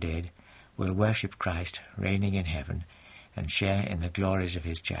 living or dead, will worship Christ reigning in heaven and share in the glories of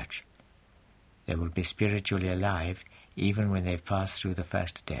his church. They will be spiritually alive even when they've passed through the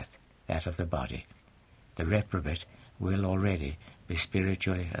first death, that of the body. The reprobate will already be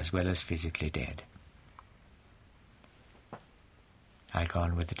spiritually as well as physically dead." I go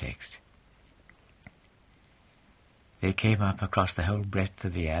on with the text. "They came up across the whole breadth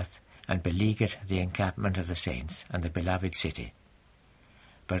of the earth and beleaguered the encampment of the saints and the beloved city.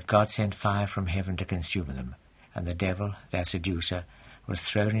 But God sent fire from heaven to consume them, and the devil, their seducer, was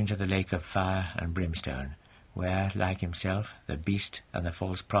thrown into the lake of fire and brimstone, where, like himself, the beast and the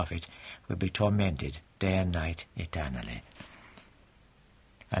false prophet will be tormented day and night eternally.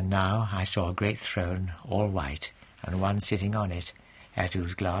 And now I saw a great throne, all white, and one sitting on it, at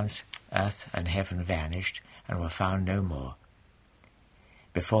whose glance earth and heaven vanished and were found no more.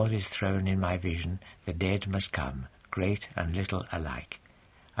 Before this throne in my vision the dead must come, great and little alike,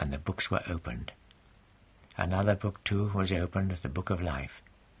 and the books were opened. Another book too was opened, the book of life,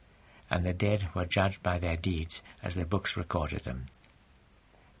 and the dead were judged by their deeds as the books recorded them.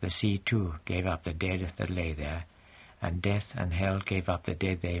 The sea too gave up the dead that lay there, and death and hell gave up the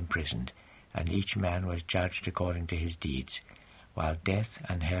dead they imprisoned, and each man was judged according to his deeds, while death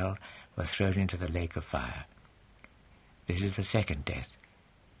and hell were thrown into the lake of fire. This is the second death.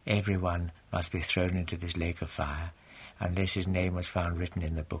 Every one must be thrown into this lake of fire, unless his name was found written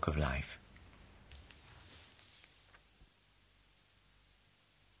in the book of life."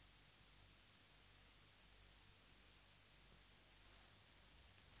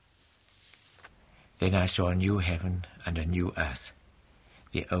 Then I saw a new heaven and a new earth.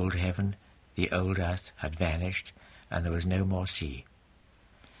 The old heaven, the old earth had vanished, and there was no more sea.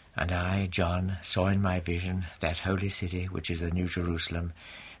 And I, John, saw in my vision that holy city, which is the New Jerusalem,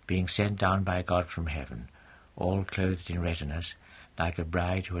 being sent down by God from heaven, all clothed in readiness, like a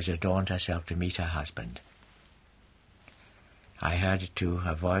bride who has adorned herself to meet her husband. I heard, too,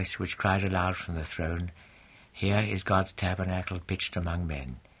 a voice which cried aloud from the throne, "Here is God's tabernacle pitched among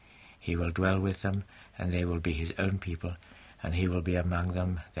men. He will dwell with them, and they will be his own people, and he will be among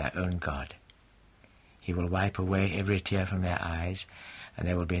them their own God. He will wipe away every tear from their eyes, and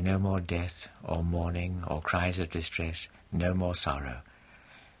there will be no more death, or mourning, or cries of distress, no more sorrow.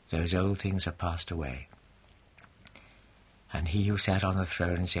 Those old things are passed away." And he who sat on the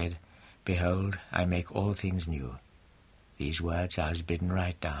throne said, "Behold, I make all things new." These words I was bidden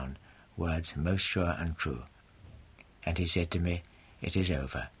write down, words most sure and true. And he said to me, "It is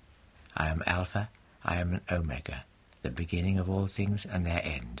over. I am Alpha, I am an Omega, the beginning of all things and their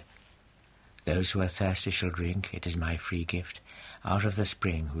end. Those who are thirsty shall drink, it is my free gift, out of the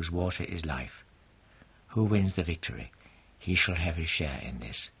spring whose water is life. Who wins the victory? He shall have his share in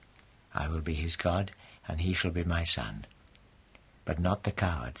this. I will be his God, and he shall be my son. But not the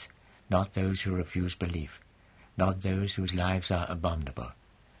cowards, not those who refuse belief, not those whose lives are abominable,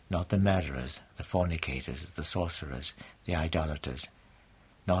 not the murderers, the fornicators, the sorcerers, the idolaters,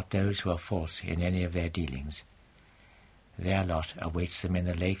 not those who are false in any of their dealings. Their lot awaits them in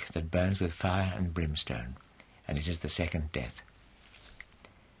the lake that burns with fire and brimstone, and it is the second death."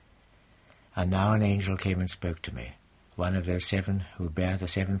 And now an angel came and spoke to me, one of those 7 who bear the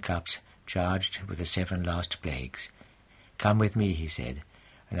 7 cups charged with the 7 last plagues. "Come with me," he said,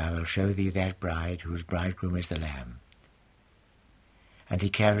 "and I will show thee that bride whose bridegroom is the Lamb." And he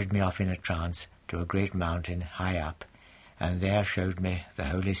carried me off in a trance to a great mountain high up, and there showed me the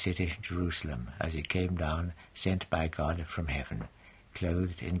holy city Jerusalem, as it came down, sent by God from heaven,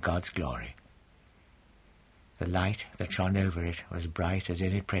 clothed in God's glory. The light that shone over it was bright as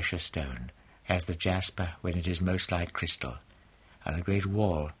any precious stone, as the jasper when it is most like crystal, and a great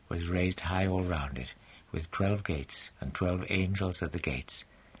wall was raised high all round it, with 12 gates, and 12 angels at the gates,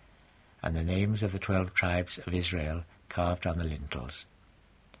 and the names of the 12 tribes of Israel carved on the lintels.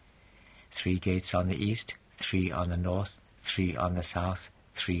 3 gates on the east, 3 on the north, 3 on the south,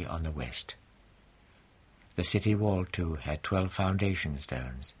 3 on the west. The city wall too had 12 foundation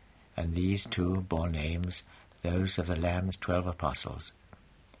stones, and these too bore names, those of the Lamb's 12 apostles.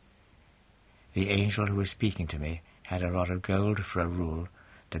 The angel who was speaking to me had a rod of gold for a rule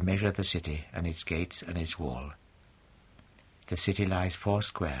to measure the city and its gates and its wall. The city lies 4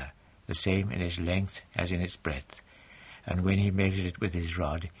 square, the same in its length as in its breadth, and when he measured it with his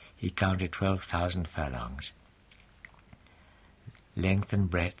rod, he counted 12,000 furlongs. Length and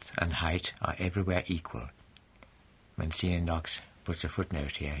breadth and height are everywhere equal. Monsignor Knox puts a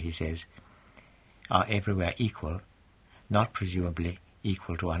footnote here. He says, are everywhere equal, not presumably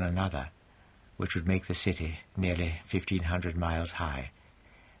equal to one another, which would make the city nearly 1,500 miles high,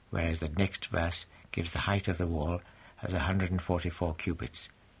 whereas the next verse gives the height of the wall as 144 cubits.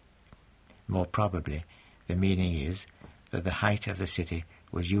 More probably, the meaning is that the height of the city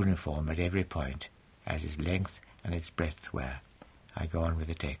was uniform at every point, as its length and its breadth were. I go on with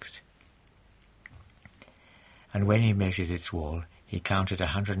the text. And when he measured its wall, he counted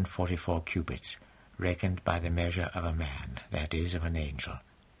 144 cubits, reckoned by the measure of a man, that is, of an angel.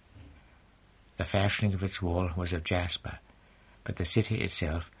 The fashioning of its wall was of jasper, but the city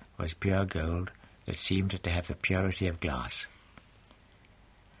itself was pure gold that seemed to have the purity of glass.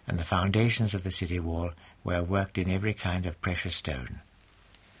 And the foundations of the city wall were worked in every kind of precious stone.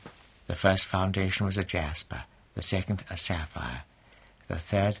 The first foundation was a jasper, the second a sapphire, the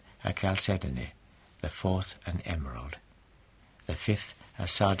third a chalcedony, the fourth an emerald, the fifth a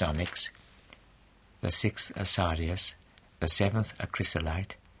sardonyx, the sixth a sardius, the seventh a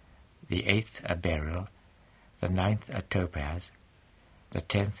chrysolite, the eighth a beryl, the ninth a topaz, the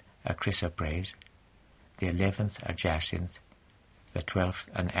 10th a chrysoprase, the 11th a jacinth, the 12th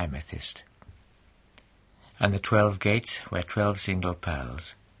an amethyst. And the 12 gates were 12 single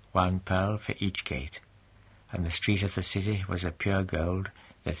pearls, 1 pearl for each gate, and the street of the city was of pure gold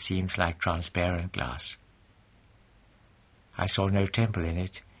that seemed like transparent glass. I saw no temple in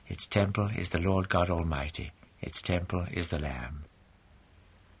it. Its temple is the Lord God Almighty. Its temple is the Lamb.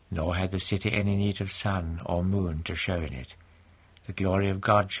 Nor had the city any need of sun or moon to show in it. The glory of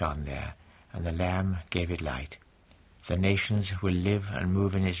God shone there, and the Lamb gave it light. The nations will live and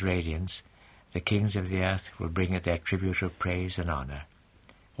move in its radiance. The kings of the earth will bring it their tribute of praise and honor.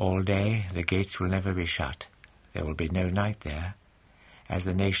 All day the gates will never be shut. There will be no night there, as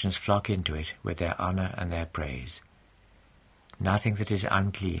the nations flock into it with their honor and their praise. Nothing that is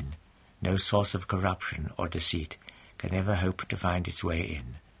unclean, no source of corruption or deceit, can ever hope to find its way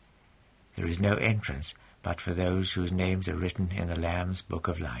in. There is no entrance but for those whose names are written in the Lamb's book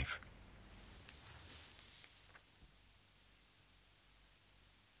of life.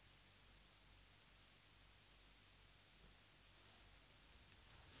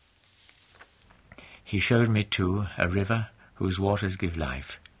 He showed me, too, a river whose waters give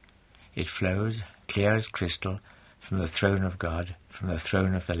life. It flows, clear as crystal, from the throne of God, from the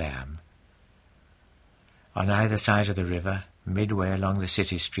throne of the Lamb. On either side of the river, midway along the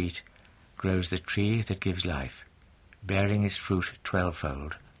city street, grows the tree that gives life, bearing its fruit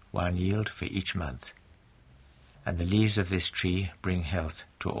 12-fold, 1 yield for each month. And the leaves of this tree bring health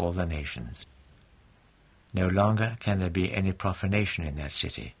to all the nations. No longer can there be any profanation in that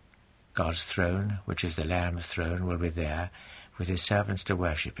city. God's throne, which is the Lamb's throne, will be there, with his servants to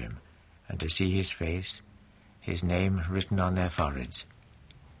worship him, and to see his face, his name written on their foreheads.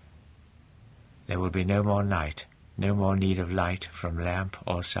 There will be no more night, no more need of light from lamp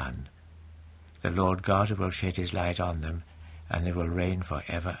or sun. The Lord God will shed his light on them, and they will reign for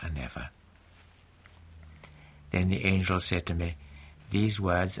ever and ever. Then the angel said to me, these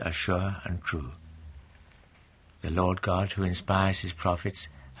words are sure and true. The Lord God, who inspires his prophets,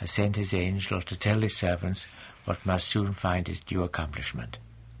 has sent his angel to tell his servants what must soon find its due accomplishment.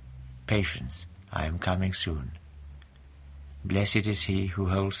 Patience, I am coming soon. Blessed is he who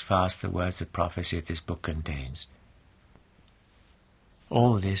holds fast the words of prophecy this book contains.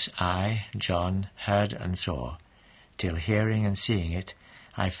 All this I, John, heard and saw, till hearing and seeing it,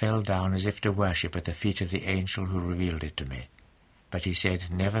 I fell down as if to worship at the feet of the angel who revealed it to me. But he said,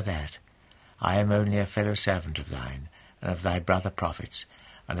 never that. I am only a fellow servant of thine, and of thy brother prophets,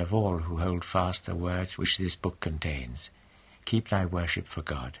 and of all who hold fast the words which this book contains. Keep thy worship for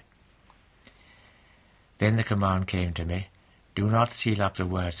God. Then the command came to me, do not seal up the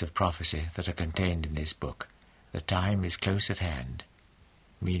words of prophecy that are contained in this book. The time is close at hand.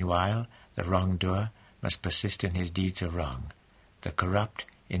 Meanwhile, the wrongdoer must persist in his deeds of wrong, the corrupt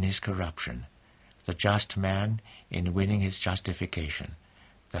in his corruption, the just man in winning his justification,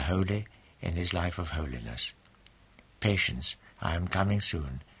 the holy in his life of holiness. Patience, I am coming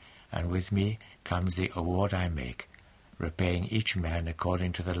soon, and with me comes the award I make. repaying each man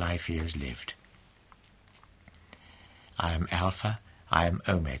according to the life he has lived. I am Alpha, I am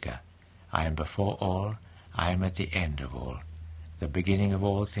Omega, I am before all, I am at the end of all, the beginning of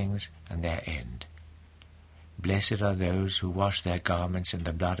all things and their end. Blessed are those who wash their garments in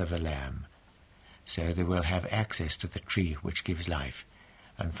the blood of the Lamb, so they will have access to the tree which gives life,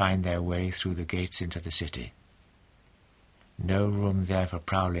 and find their way through the gates into the city. No room there for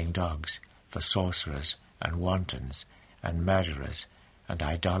prowling dogs, for sorcerers and wantons and murderers and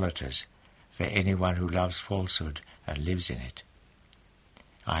idolaters, for anyone who loves falsehood and lives in it.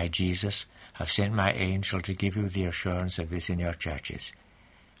 I, Jesus, have sent my angel to give you the assurance of this in your churches.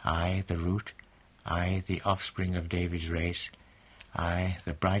 I, the root, I, the offspring of David's race, I,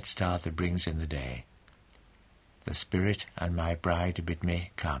 the bright star that brings in the day. The Spirit and my bride bid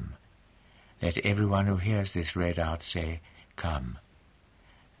me, come. Let everyone who hears this read out say, come.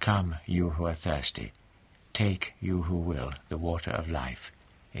 Come, you who are thirsty. Take, you who will, the water of life.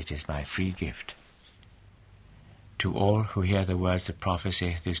 It is my free gift. To all who hear the words of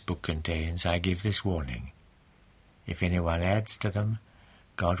prophecy this book contains, I give this warning. If anyone adds to them,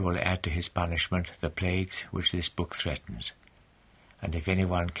 God will add to his punishment the plagues which this book threatens. And if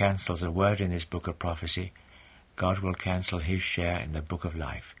anyone cancels a word in this book of prophecy, God will cancel his share in the book of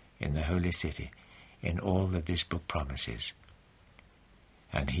life, in the holy city, in all that this book promises.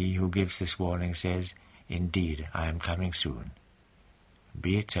 And he who gives this warning says, indeed, I am coming soon.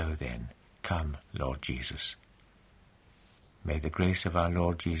 Be it so then. Come, Lord Jesus. May the grace of our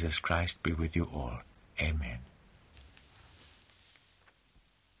Lord Jesus Christ be with you all. Amen.